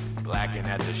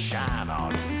 looking at the shine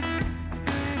on them.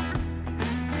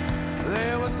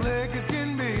 They were slick as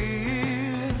can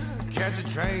be. Catch a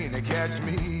train to catch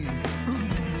me.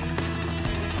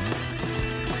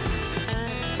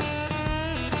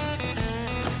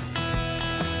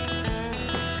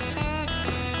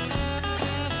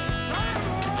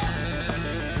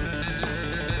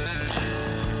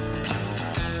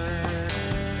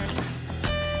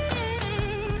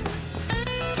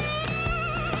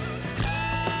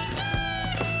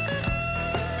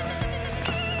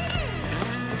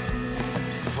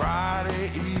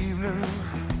 Friday evening,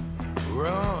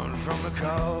 run from the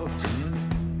cops.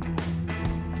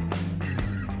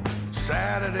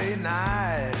 Saturday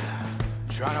night,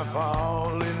 trying to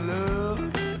fall in love.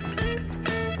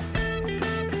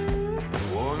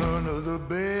 One under the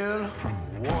bed,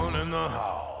 one in the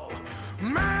hall.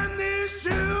 Man, these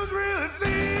shoes really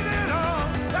seen it all.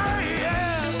 Oh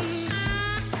yeah,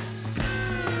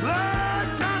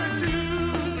 like shiny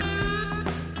shoes.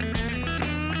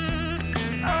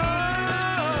 Oh,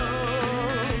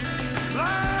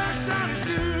 like shiny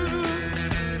shoes.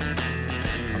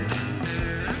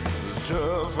 Those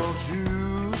tough old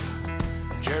shoes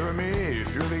carry me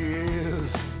through the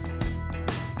years.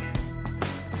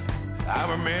 I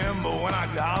remember when I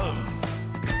got them,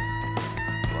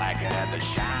 like it had the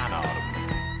shine on them.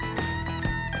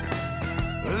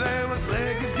 They were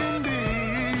slick as can be.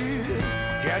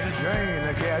 Catch a train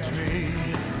to catch me.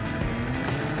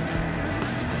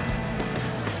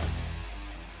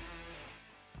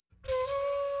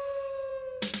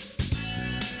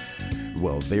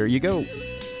 Well, there you go.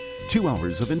 2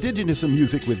 hours of indigenous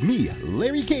music with me,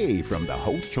 Larry K. from the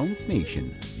Ho-Chunk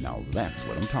Nation. Now that's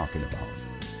what I'm talking about.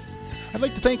 I'd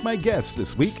like to thank my guest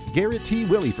this week, Garrett T.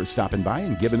 Willie, for stopping by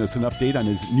and giving us an update on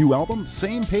his new album,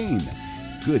 Same Pain.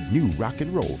 Good new rock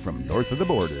and roll from north of the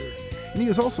border. And he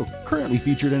is also currently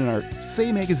featured in our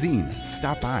Say magazine.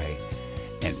 Stop by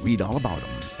and read all about him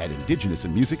at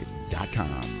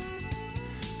indigenousinmusic.com.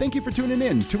 Thank you for tuning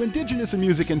in to Indigenous in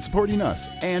Music and supporting us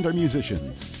and our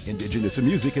musicians. Indigenous in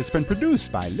Music has been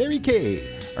produced by Larry K.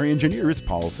 Our engineer is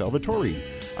Paul Salvatore.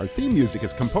 Our theme music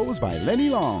is composed by Lenny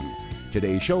Long.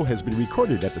 Today's show has been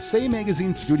recorded at the Say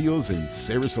Magazine Studios in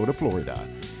Sarasota, Florida.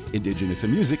 Indigenous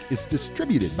in Music is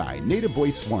distributed by Native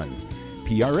Voice One,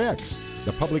 PRX,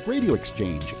 the Public Radio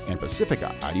Exchange, and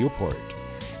Pacifica Audio Port.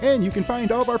 And you can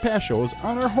find all of our past shows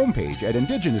on our homepage at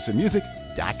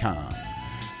indigenousinmusic.com.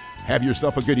 Have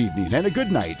yourself a good evening and a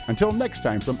good night. Until next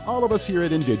time, from all of us here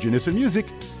at Indigenous in Music,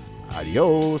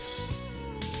 adios.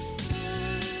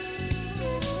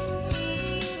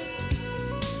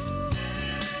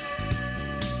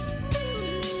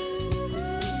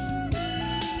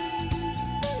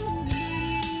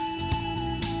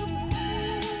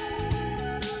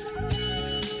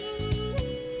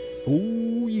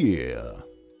 Oh, yeah.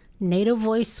 Native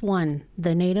Voice One,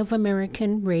 the Native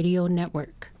American Radio Network.